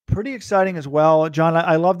 pretty exciting as well. John,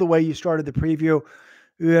 I love the way you started the preview.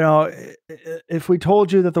 If we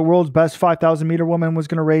told you that the world's best 5,000 meter woman was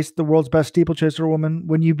going to race the world's best steeplechaser woman,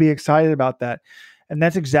 wouldn't you be excited about that? And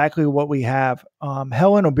that's exactly what we have.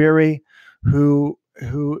 Helen Obiri, who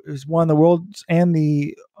is won the Worlds and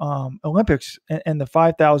the Olympics and the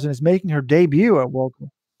 5,000, is making her debut at World Cup.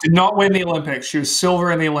 Did not win the Olympics. She was silver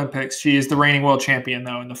in the Olympics. She is the reigning world champion,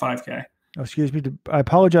 though, in the 5K. Oh, excuse me. I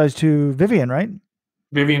apologize to Vivian, right?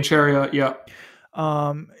 Vivian Chariot, yeah.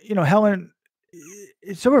 Helen,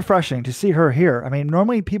 it's so refreshing to see her here. I mean,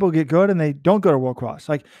 normally people get good and they don't go to World Cross.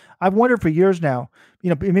 Like, I've wondered for years now,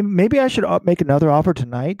 maybe I should make another offer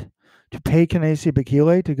tonight to pay Kenesi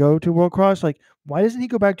Bekele to go to World Cross. Like, why doesn't he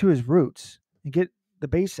go back to his roots and get the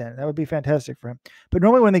base in? That would be fantastic for him. But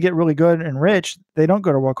normally when they get really good and rich, they don't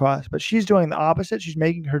go to World Cross. But she's doing the opposite. She's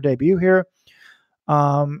making her debut here.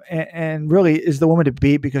 And really is the woman to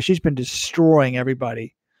beat because she's been destroying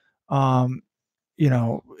everybody. Both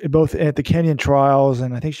at the Kenyan trials,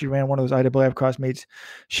 and I think she ran one of those IAAF cross meets.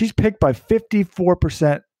 She's picked by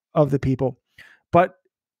 54% of the people. But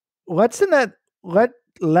Letsenbet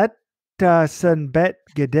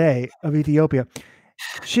Gede of Ethiopia,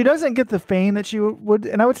 she doesn't get the fame that she would.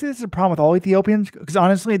 And I would say this is a problem with all Ethiopians because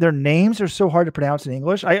honestly, their names are so hard to pronounce in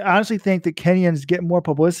English. I honestly think that Kenyans get more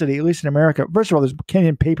publicity, at least in America. First of all, there's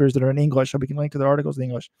Kenyan papers that are in English, so we can link to the articles in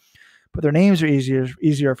English. But their names are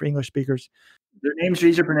easier for English speakers. Their names are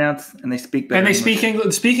easier to pronounce, and they speak better. And they speak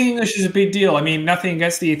English. Speaking English is a big deal. I mean, nothing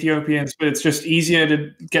against the Ethiopians, but it's just easier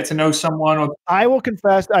to get to know someone. I will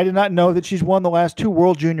confess, I did not know that she's won the last 2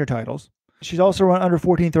 World Junior titles. She's also run under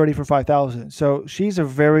 14:30 for 5,000. So she's a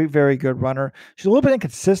very, very good runner. She's a little bit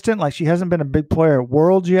inconsistent. Like, she hasn't been a big player at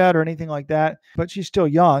Worlds yet or anything like that, but she's still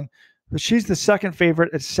young. But she's the second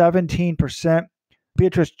favorite at 17%.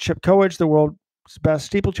 Beatrice Chepkoech, the world's best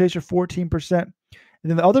steeplechaser, 14%. And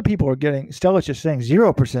then the other people are getting, Stella's just saying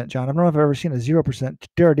 0%, John. I don't know if I've ever seen a 0%.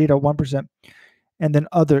 Deradito, 1%. And then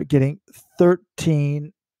other getting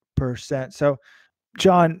 13%. So,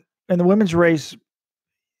 John, in the women's race,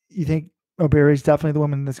 you think Obiri is definitely the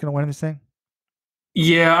woman that's going to win this thing?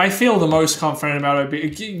 Yeah, I feel the most confident about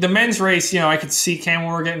Obiri. The men's race, I could see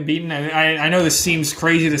Kamworor getting beaten. And I know this seems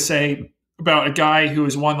crazy to say about a guy who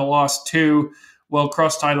has won the last 2 World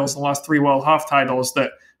Cross titles, the last 3 World Half titles,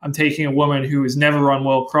 that I'm taking a woman who has never run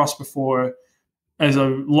World Cross before as a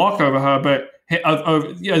lock over her, but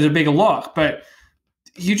as a bigger lock. But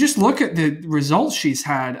you just look at the results she's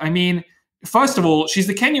had. I mean, first of all, she's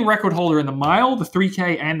the Kenyan record holder in the mile, the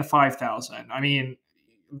 3K, and the 5,000. I mean,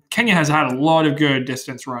 Kenya has had a lot of good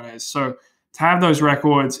distance runners. So to have those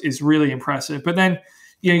records is really impressive. But then,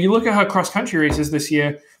 you look at her cross-country races this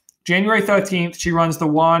year. January 13th, she runs the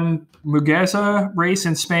Juan Mugueza race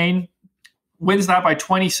in Spain. wins that by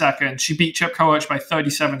 20 seconds. She beat Chepkoech by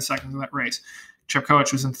 37 seconds in that race.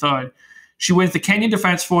 Chepkoech was in third. She wins the Kenyan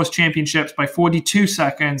Defense Force Championships by 42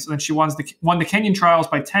 seconds, and then she won the Kenyan Trials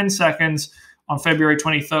by 10 seconds on February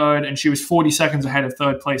 23rd, and she was 40 seconds ahead of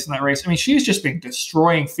third place in that race. I mean, she's just been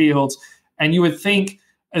destroying fields, and you would think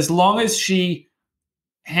as long as she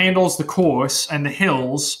handles the course and the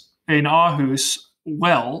hills in Aarhus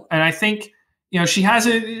well, and I think,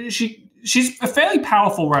 she's a fairly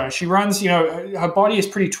powerful runner. She runs, her body is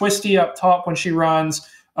pretty twisty up top when she runs.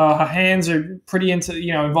 Her hands are pretty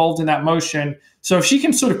involved in that motion. So if she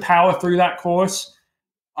can sort of power through that course,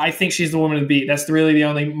 I think she's the woman to beat. That's really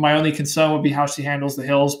my only concern would be how she handles the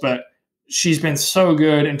hills, but she's been so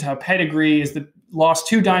good, and her pedigree is lost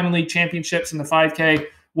 2 Diamond League championships in the 5K,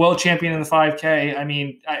 world champion in the 5K. I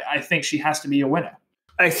mean, I think she has to be a winner.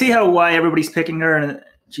 I see why everybody's picking her, and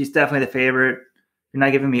she's definitely the favorite. You're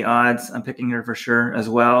not giving me odds. I'm picking her for sure as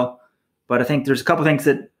well. But I think there's a couple things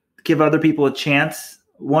that give other people a chance.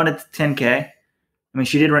 One, it's 10K. I mean,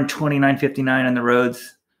 she did run 29:59 on the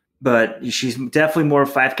roads, but she's definitely more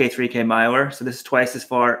 5K, 3K miler. So this is twice as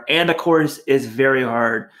far. And the course is very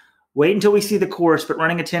hard. Wait until we see the course, but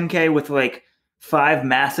running a 10K with like 5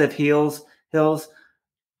 massive hills,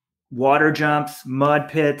 water jumps, mud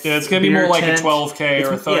pits. Yeah, it's going to be more like a 12K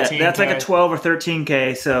or a 13K. Yeah, that's like a 12 or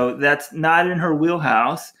 13K. So that's not in her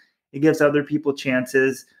wheelhouse. It gives other people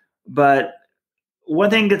chances. But one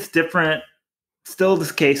thing that's different, still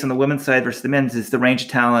this case on the women's side versus the men's, is the range of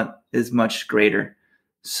talent is much greater.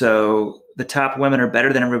 So the top women are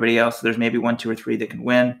better than everybody else. So there's maybe 1, 2, or 3 that can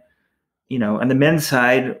win. On the men's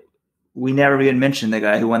side, we never even mentioned the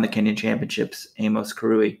guy who won the Kenyan Championships, Amos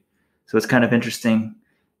Karui. So it's kind of interesting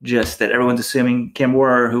just that everyone's assuming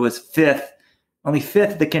Kamworor, who was only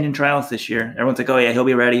fifth at the Kenyan Trials this year. Everyone's like, oh yeah, he'll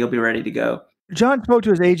be ready to go. John spoke to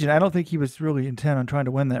his agent. I don't think he was really intent on trying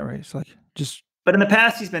to win that race. But in the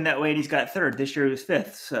past, he's been that way, and he's got third. This year, he was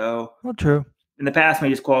fifth. So, well, true. In the past, when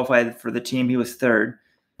he just qualified for the team, he was third.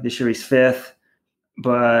 This year, he's fifth.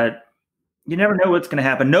 But you never know what's going to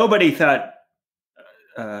happen. Nobody thought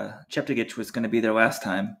Cheptegei was going to be there last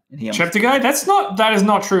time. Cheptegei? That is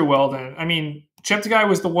not true, Weldon. I mean, Cheptegei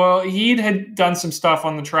was the world. He had done some stuff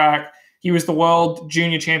on the track. He was the world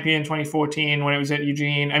junior champion in 2014 when it was at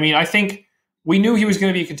Eugene. I mean, I think we knew he was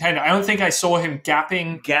going to be a contender. I don't think I saw him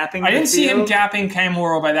gapping. I didn't see him gapping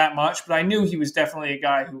Kamworor by that much, but I knew he was definitely a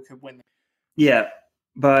guy who could win. Yeah,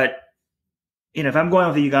 but if I'm going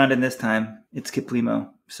with the Ugandan this time, it's Kiplimo.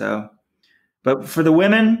 So, but for the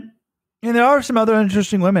women. And there are some other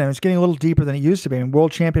interesting women. It's getting a little deeper than it used to be.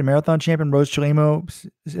 World champion, marathon champion, Rose Chilimo,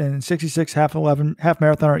 and 66 half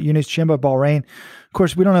marathoner Eunice Chimba, Bahrain. Of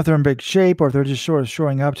course, we don't know if they're in big shape or if they're just sort of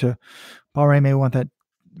shoring up to Bahrain. May want that,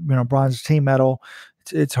 bronze team medal.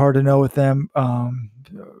 It's hard to know with them.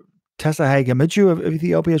 Tessa Hagamichu of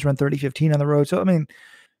Ethiopia has run 30:15 on the road. So I mean,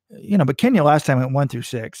 but Kenya last time went 1 through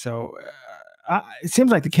 6. So it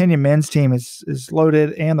seems like the Kenyan men's team is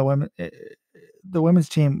loaded, and the women's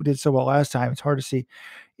team did so well last time. It's hard to see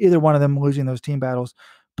either one of them losing those team battles.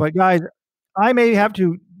 But guys, I may have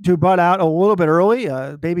to butt out a little bit early.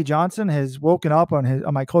 Baby Johnson has woken up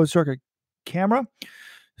on my closed circuit camera.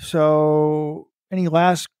 So any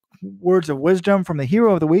last words of wisdom from the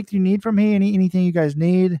hero of the week you need from me? Anything you guys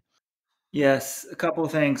need? Yes, a couple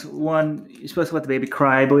of things. One, you're supposed to let the baby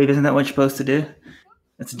cry, I believe. Isn't that what you're supposed to do?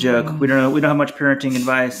 That's a joke. We don't know. We don't have much parenting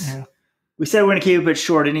advice. Yeah. We said we're going to keep it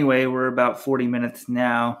short anyway. We're about 40 minutes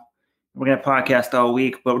now. We're going to podcast all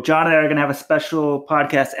week. But John and I are going to have a special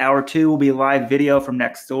podcast. Hour 2 will be live video from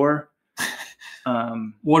next door.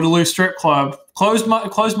 Waterloo Strip Club. Closed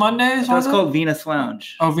Mondays? That's called Venus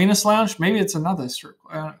Lounge. Oh, Venus Lounge? Maybe it's another strip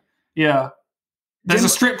club. Yeah. There's a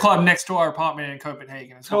strip club next to our apartment in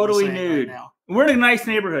Copenhagen. Totally nude. Right now. We're in a nice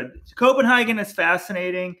neighborhood. Copenhagen is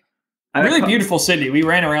fascinating. Really beautiful city. We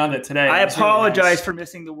ran around it today. I apologize really nice. For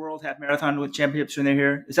missing the World Half Marathon with championships when they're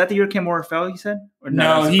here. Is that the year Kamworor fell, you said? Or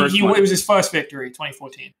no, it was his first victory,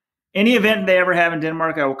 2014. Any event they ever have in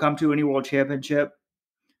Denmark, I will come to. Any World Championship.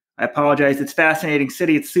 I apologize. It's a fascinating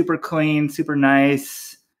city. It's super clean, super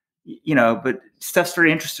nice, but stuff's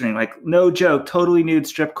very interesting. Like, no joke, totally nude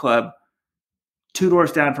strip club 2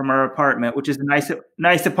 doors down from our apartment, which is a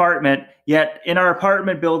nice apartment. Yet in our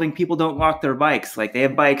apartment building, people don't lock their bikes. Like, they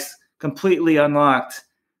have bikes completely unlocked.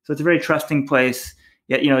 So it's a very trusting place.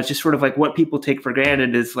 Yet, it's just sort of like what people take for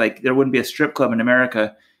granted is like there wouldn't be a strip club in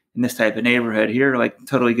America in this type of neighborhood. Here, like,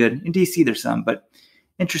 totally good. In DC, there's some, but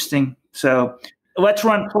interesting. So let's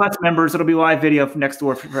run Plus members. It'll be live video from next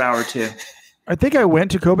door for hour 2. I think I went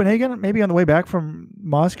to Copenhagen, maybe on the way back from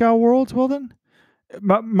Moscow Worlds. Well, then,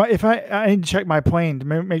 if I need to check my plane to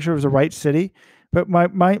make sure it was the right city. But my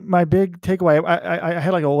big takeaway, I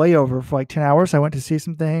had like a layover for like 10 hours. I went to see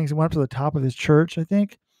some things. I went up to the top of this church, I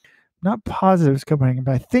think. Not positive it's Copenhagen,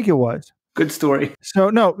 but I think it was. Good story. So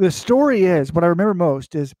no, the story is, what I remember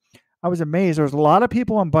most is I was amazed. There was a lot of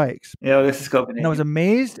people on bikes. Yeah, this is Copenhagen. And I was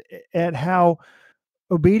amazed at how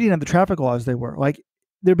obedient of the traffic laws they were. Like,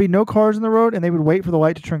 there'd be no cars on the road, and they would wait for the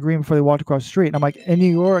light to turn green before they walked across the street. And I'm like, in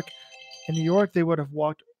New York, they would have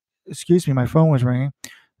walked. Excuse me, my phone was ringing.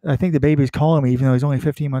 I think the baby's calling me, even though he's only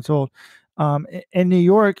 15 months old. In New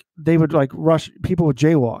York, they would like rush. People would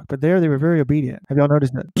jaywalk, but there they were very obedient. Have y'all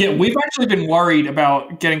noticed that? Yeah, we've actually been worried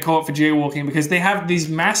about getting caught for jaywalking because they have these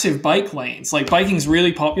massive bike lanes. Like, biking's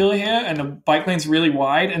really popular here, and the bike lane's really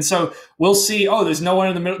wide. And so we'll see, there's no one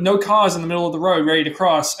in the middle, no cars in the middle of the road ready to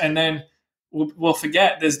cross, and then we'll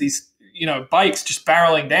forget there's these bikes just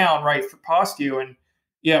barreling down right past you. And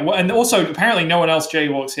yeah, well, and also apparently no one else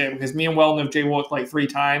jaywalks here because me and Weldon have jaywalked like 3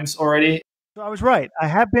 times already. So I was right. I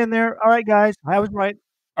have been there. All right, guys, I was right.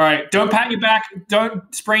 All right, don't pat your back.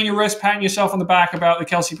 Don't sprain your wrist patting yourself on the back about the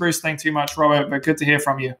Kesley Bruce thing too much, Robert, but good to hear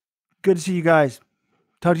from you. Good to see you guys.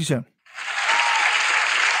 Talk to you soon.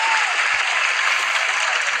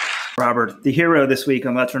 Robert, the hero this week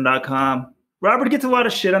on Let'sRun.com. Robert gets a lot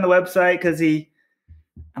of shit on the website because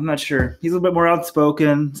I'm not sure. He's a little bit more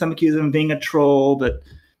outspoken. Some accuse him of being a troll, but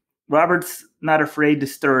Robert's not afraid to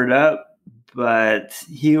stir it up. But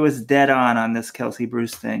he was dead on this Kesley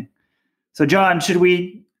Bruce thing. So, John,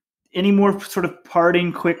 any more sort of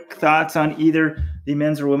parting quick thoughts on either the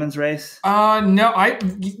men's or women's race? No,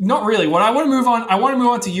 not really. What I want to move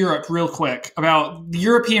on to Europe real quick about the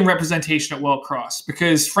European representation at World Cross,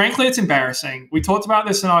 because frankly, it's embarrassing. We talked about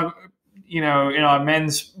this in our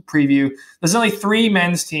men's preview. There's only 3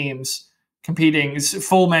 men's teams competing. It's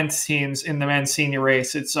full men's teams in the men's senior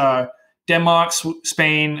race. It's Denmark,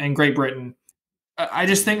 Spain, and Great Britain. I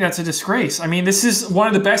just think that's a disgrace. I mean, this is one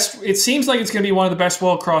of the best. It seems like it's going to be one of the best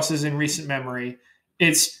World Crosses in recent memory.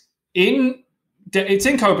 It's in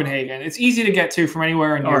Copenhagen. It's easy to get to from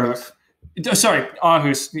anywhere in Europe. Sorry,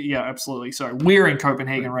 Aarhus. Yeah, absolutely. Sorry, we're in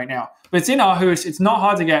Copenhagen right now, but it's in Aarhus. It's not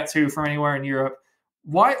hard to get to from anywhere in Europe.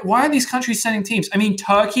 Why are these countries sending teams? I mean,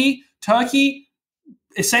 Turkey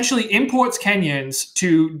essentially imports Kenyans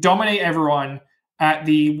to dominate everyone at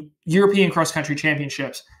the European Cross Country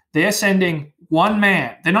Championships. They're sending one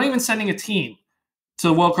man. They're not even sending a team to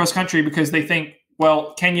the World Cross Country because they think,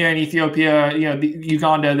 well, Kenya and Ethiopia,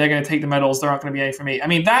 Uganda, they're going to take the medals. They're not going to be any for me. I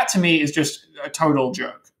mean, that to me is just a total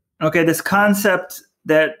joke. Okay, this concept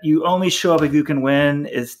that you only show up if you can win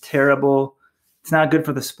is terrible. It's not good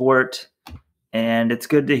for the sport. And it's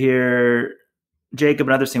good to hear Jakob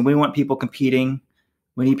and others saying, we want people competing.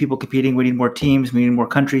 We need people competing. We need more teams. We need more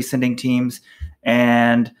countries sending teams.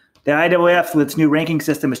 And the IAAF, with its new ranking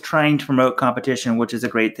system, is trying to promote competition, which is a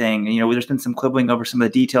great thing. And, there's been some quibbling over some of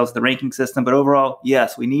the details of the ranking system, but overall,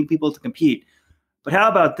 yes, we need people to compete. But how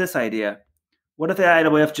about this idea? What if the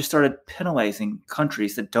IAAF just started penalizing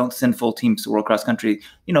countries that don't send full teams to World Cross Country?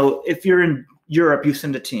 If you're in Europe, you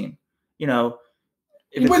send a team.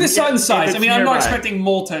 With a certain size. I mean, I'm not expecting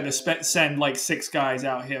Malta to send like 6 guys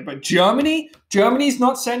out here, but Germany's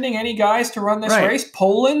not sending any guys to run this race.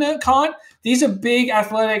 Poland can't. These are big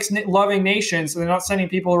athletics-loving nations, so they're not sending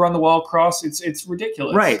people to run the World Cross. It's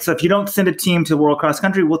ridiculous. Right. So if you don't send a team to World Cross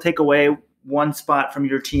Country, we'll take away one spot from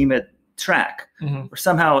your team at track, or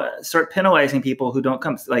somehow start penalizing people who don't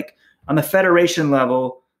come. Like on the federation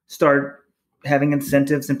level, start having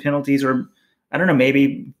incentives and penalties, or I don't know,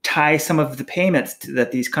 maybe tie some of the payments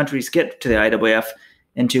that these countries get to the IAAF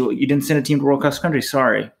into, you didn't send a team to World Cross Country.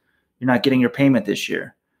 Sorry, you're not getting your payment this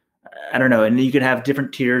year. I don't know. And you could have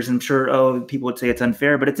different tiers. I'm sure, people would say it's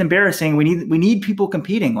unfair, but it's embarrassing. We need people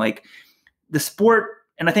competing. Like the sport,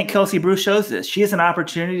 and I think Kesley Bruce shows this. She has an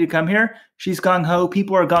opportunity to come here. She's gung-ho.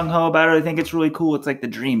 People are gung-ho about it. I think it's really cool. It's like the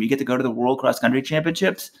dream. You get to go to the World Cross Country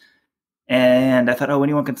Championships. And I thought,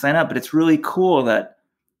 anyone can sign up. But it's really cool that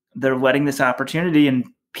they're letting this opportunity and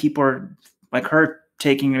people are like her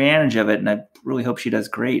taking advantage of it. And I really hope she does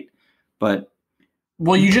great. But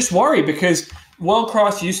you just worry because World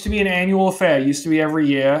Cross used to be an annual affair, used to be every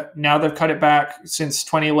year. Now they've cut it back since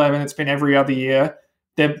 2011. It's been every other year.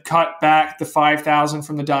 They've cut back the 5,000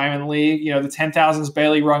 from the Diamond League. The 10,000 is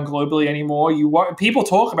barely run globally anymore. People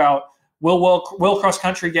talk about, will World Cross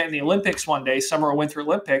Country get in the Olympics one day, Summer or Winter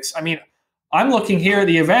Olympics? I mean, I'm looking here at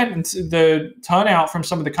the event and the turnout from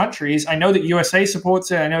some of the countries. I know that USA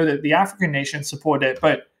supports it. I know that the African nations support it.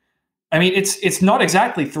 But, I mean, it's not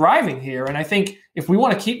exactly thriving here. And I think if we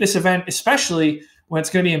want to keep this event, especially when it's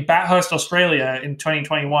going to be in Bathurst, Australia in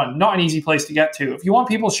 2021, not an easy place to get to. If you want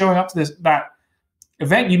people showing up to that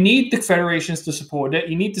event. You need the federations to support it.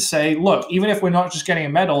 You need to say, look, even if we're not just getting a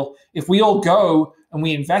medal, if we all go and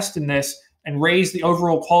we invest in this and raise the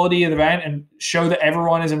overall quality of the event and show that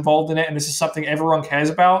everyone is involved in it and this is something everyone cares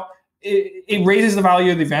about, it raises the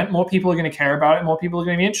value of the event. More people are going to care about it. More people are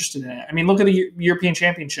going to be interested in it. I mean, look at the European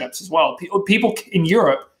Championships as well. People in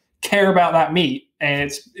Europe care about that meet,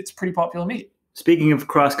 and it's a pretty popular meet. Speaking of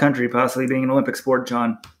cross country possibly being an Olympic sport,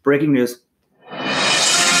 John, breaking news.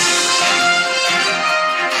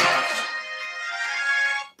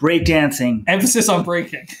 Breakdancing. Emphasis on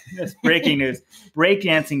breaking. Yes, breaking news.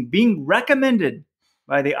 Breakdancing being recommended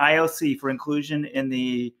by the IOC for inclusion in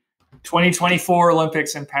the 2024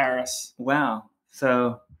 Olympics in Paris. Wow.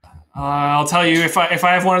 So I'll tell you, if I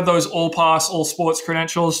have one of those all pass, all sports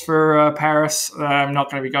credentials for Paris, I'm not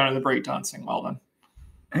going to be going to the breakdancing. Well then.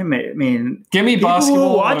 I mean, give me people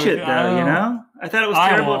basketball. Will watch it though, you know? I thought it was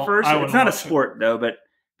terrible at first. It's not a sport though, but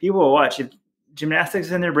people will watch it. Gymnastics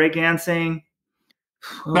in there, breakdancing.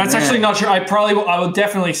 Oh, That's actually not true. I will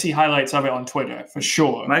definitely see highlights of it on Twitter for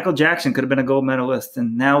sure. Michael Jackson could have been a gold medalist,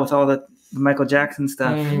 and now with all the Michael Jackson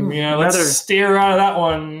stuff, let's steer out of that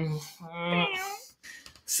one.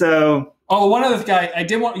 One other guy I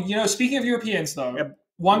did want. Speaking of Europeans, though,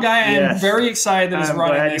 one guy I am very excited that is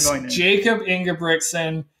running this. Jakob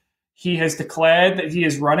Ingegbrigtsen. He has declared that he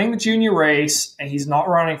is running the junior race, and he's not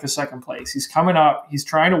running for second place. He's coming up. He's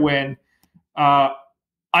trying to win.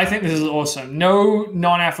 I think this is awesome. No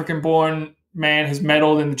non-African-born man has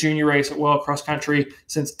medaled in the junior race at World Cross Country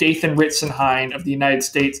since Dathan Ritzenhein of the United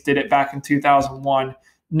States did it back in 2001.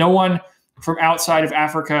 No one from outside of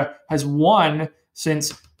Africa has won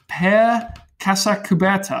since Per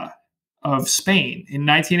Casacuberta of Spain in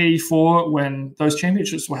 1984 when those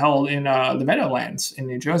championships were held in the Meadowlands in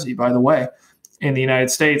New Jersey, by the way, in the United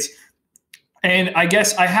States. And I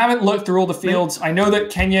guess I haven't looked through all the fields. I know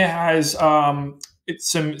that Kenya has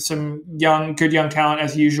some good young talent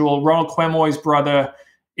as usual. Ronald Kwemoy's brother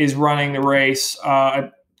is running the race.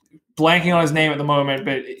 Blanking on his name at the moment,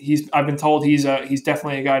 but I've been told he's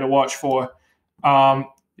definitely a guy to watch for.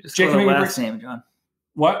 Jacob last name, John.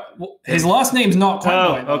 What? Well, his last name's not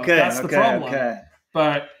Kwemoy. Okay. That's the problem. Okay.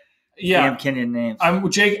 But yeah, damn Kenyan names.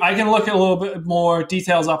 I can look at a little bit more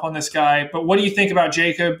details up on this guy. But what do you think about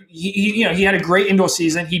Jacob? He had a great indoor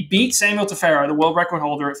season. He beat Samuel Tefera, the world record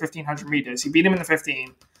holder, at 1,500 meters. He beat him in the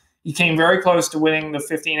 15. He came very close to winning the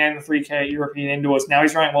 15 and the 3K European indoors. Now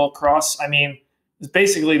he's running World Cross. I mean, it's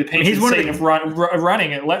basically the patron saint of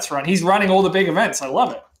running it. Let's run. He's running all the big events. I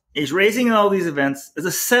love it. He's racing in all these events as a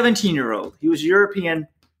 17-year-old. He was European,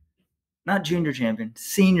 not junior champion,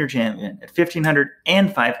 senior champion at 1,500 and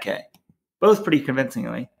 5K. Both pretty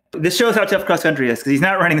convincingly. This shows how tough cross country is because he's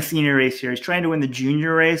not running the senior race here. He's trying to win the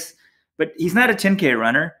junior race, but he's not a 10K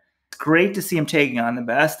runner. It's great to see him taking on the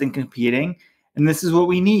best and competing. And this is what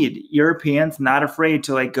we need. Europeans not afraid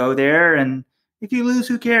to go there. And if you lose,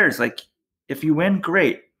 who cares? If you win,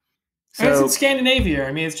 great. So, and it's in Scandinavia.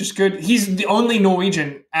 I mean, it's just good. He's the only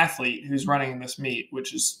Norwegian athlete who's running in this meet,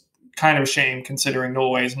 which is kind of a shame considering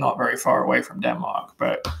Norway is not very far away from Denmark.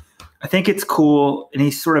 But I think it's cool. And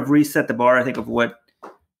he's sort of reset the bar, I think, of what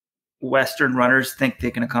Western runners think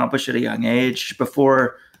they can accomplish at a young age.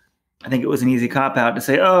 Before, I think it was an easy cop-out to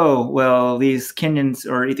say, oh, well, these Kenyans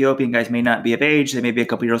or Ethiopian guys may not be of age. They may be a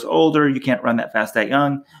couple years older. You can't run that fast that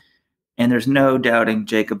young. And there's no doubting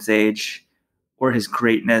Jacob's age or his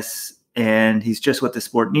greatness. And he's just what the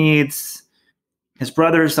sport needs. His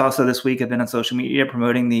brothers also this week have been on social media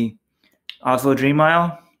promoting the Oslo Dream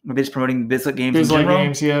Mile. Maybe just promoting the Bislett Games. Bislett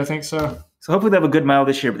Games, yeah, I think so. So hopefully they have a good mile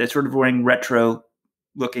this year, but they're sort of wearing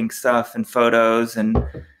retro-looking stuff and photos. And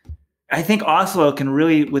I think Oslo can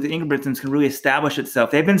really, with the Ingebrigtsens, can really establish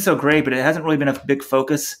itself. They've been so great, but it hasn't really been a big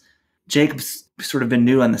focus. Jacob's sort of been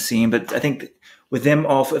new on the scene, but I think with them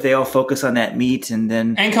all, if they all focus on that meet and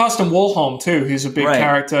then... And Karsten Warholm, too, who's a big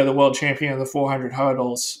character, the world champion of the 400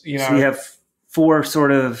 hurdles. You know. So we have 4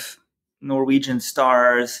 sort of Norwegian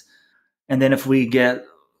stars, and then if we get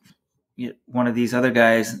one of these other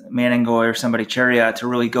guys, Manningoy or somebody, Chariot, to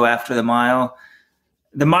really go after the mile.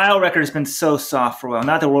 The mile record has been so soft for a while.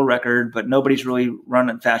 Not the world record, but nobody's really run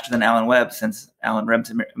it faster than Alan Webb since Alan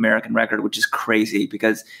Webb's American record, which is crazy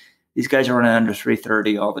because these guys are running under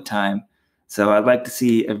 3:30 all the time. So I'd like to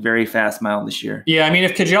see a very fast mile this year. Yeah, I mean,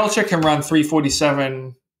 if Kejelcha can run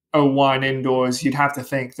 3:47.01 indoors, you'd have to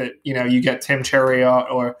think that, you get Tim Chariot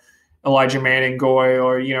or Elijah Manningoy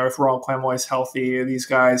or, if Ronald Kwemoy is healthy, these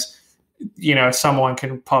guys, someone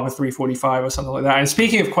can pop a 3:45 or something like that. And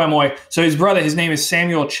speaking of Kwemoy, so his brother, his name is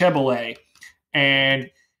Samuel Chebole,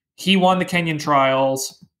 and he won the Kenyan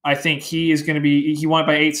trials. I think he won it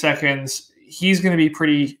by 8 seconds. He's going to be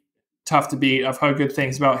pretty tough to beat. I've heard good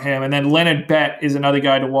things about him. And then Leonard Bett is another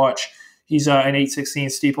guy to watch. He's an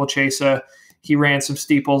 8/16 steeplechaser. He ran some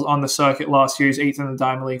steeples on the circuit last year. He's 8th in the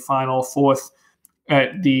Diamond League final, 4th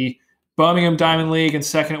at the Birmingham Diamond League, and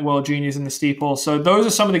 2nd at World Juniors in the steeple. So those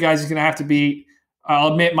are some of the guys he's going to have to beat.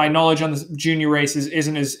 I'll admit my knowledge on the junior races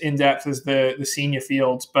isn't as in-depth as the senior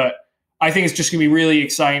fields, but I think it's just going to be really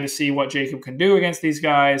exciting to see what Jakob can do against these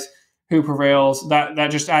guys, who prevails. That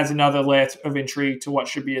just adds another layer of intrigue to what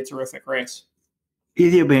should be a terrific race.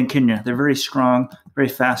 Ethiopia and Kenya, they're very strong, very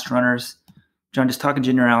fast runners. John, just talking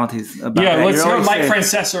generalities about that. Let's go Mike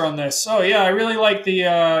Francesa on this. Oh, yeah, I really like the,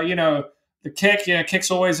 the kick. Yeah,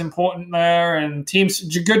 kick's always important there, and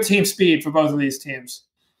good team speed for both of these teams.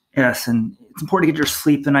 Yes, and it's important to get your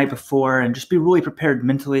sleep the night before and just be really prepared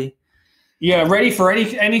mentally. Yeah, ready for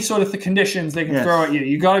any sort of the conditions they can throw at you.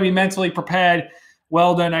 You got to be mentally prepared.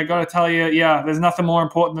 Weldon, I got to tell you, there's nothing more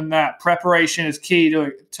important than that. Preparation is key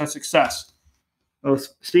to success. Well,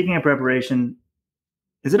 speaking of preparation,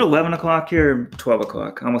 is it 11 o'clock here or 12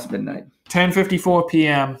 o'clock? Almost midnight. 10:54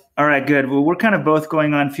 p.m. All right, good. Well, we're kind of both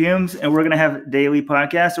going on fumes, and we're going to have daily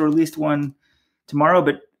podcasts, or at least one tomorrow.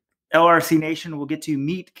 But LRC Nation will get to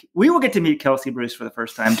meet Kesley Bruce for the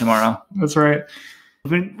first time tomorrow. That's right.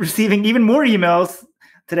 We've been receiving even more emails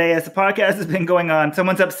today as the podcast has been going on.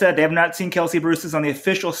 Someone's upset. They have not seen Kesley Bruce on the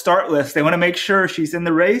official start list. They want to make sure she's in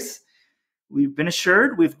the race. We've been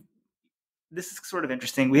assured. This is sort of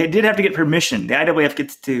interesting. We did have to get permission. The IAAF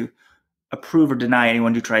gets to approve or deny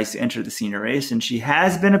anyone who tries to enter the senior race, and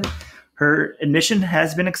her admission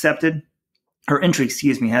has been accepted. Her entry,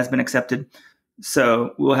 has been accepted.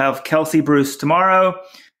 So we'll have Kesley Bruce tomorrow,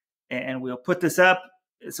 and we'll put this up.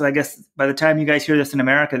 So I guess by the time you guys hear this in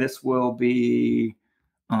America, this will be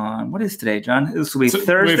on, what is today, John? This will be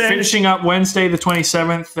Thursday. We're finishing up Wednesday the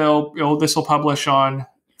 27th. This will publish on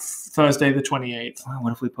Thursday the 28th. Wow,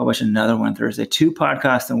 what if we publish another one Thursday? 2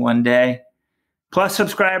 podcasts in one day. Plus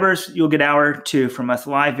subscribers, you'll get hour 2 from us,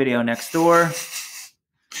 live video next door.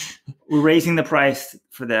 We're raising the price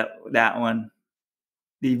for that one.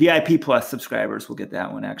 The VIP plus subscribers will get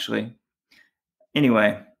that one, actually.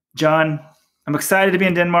 Anyway, John, I'm excited to be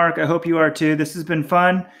in Denmark. I hope you are too. This has been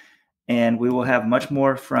fun, and we will have much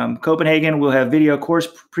more from Copenhagen. We'll have video course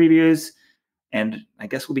previews, and I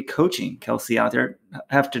guess we'll be coaching Kelsey out there.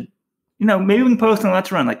 Maybe we can post on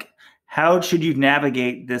Let's Run, like, how should you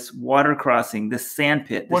navigate this water crossing, this sand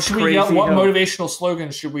pit? What motivational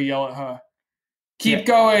slogans should we yell at her? Keep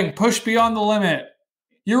going. Push beyond the limit.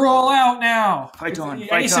 You're all out now. Fight on.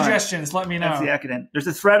 Any suggestions, let me know. That's the acronym. There's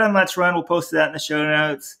a thread on Let's Run. We'll post that in the show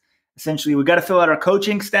notes. Essentially, we got to fill out our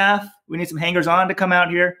coaching staff. We need some hangers-on to come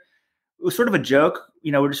out here. It was sort of a joke.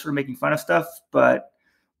 We're just sort of making fun of stuff, but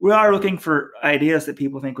we are looking for ideas that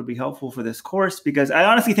people think would be helpful for this course, because I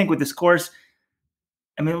honestly think with this course,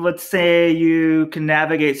 let's say you can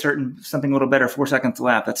navigate something a little better, 4 seconds a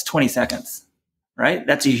lap. That's 20 seconds, right?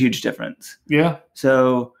 That's a huge difference. Yeah.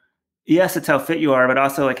 So yes, it's how fit you are, but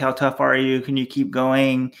also like how tough are you? Can you keep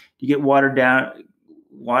going? You get watered down.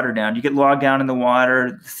 You get logged down in the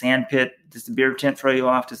water, the sand pit. Does the beer tent throw you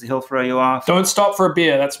off? Does the hill throw you off? Don't stop for a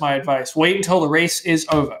beer. That's my advice. Wait until the race is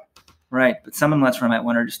over. Right. But someone Let's Run might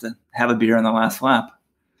want her just to have a beer on the last lap.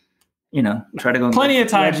 Try to go. Plenty of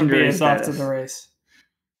time for beers after the race.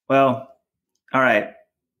 Well, all right.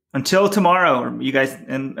 Until tomorrow, you guys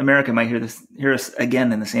in America might hear us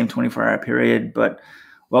again in the same 24-hour period. But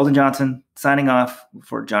Weldon Johnson signing off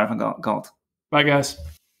for Jonathan Galt. Bye, guys.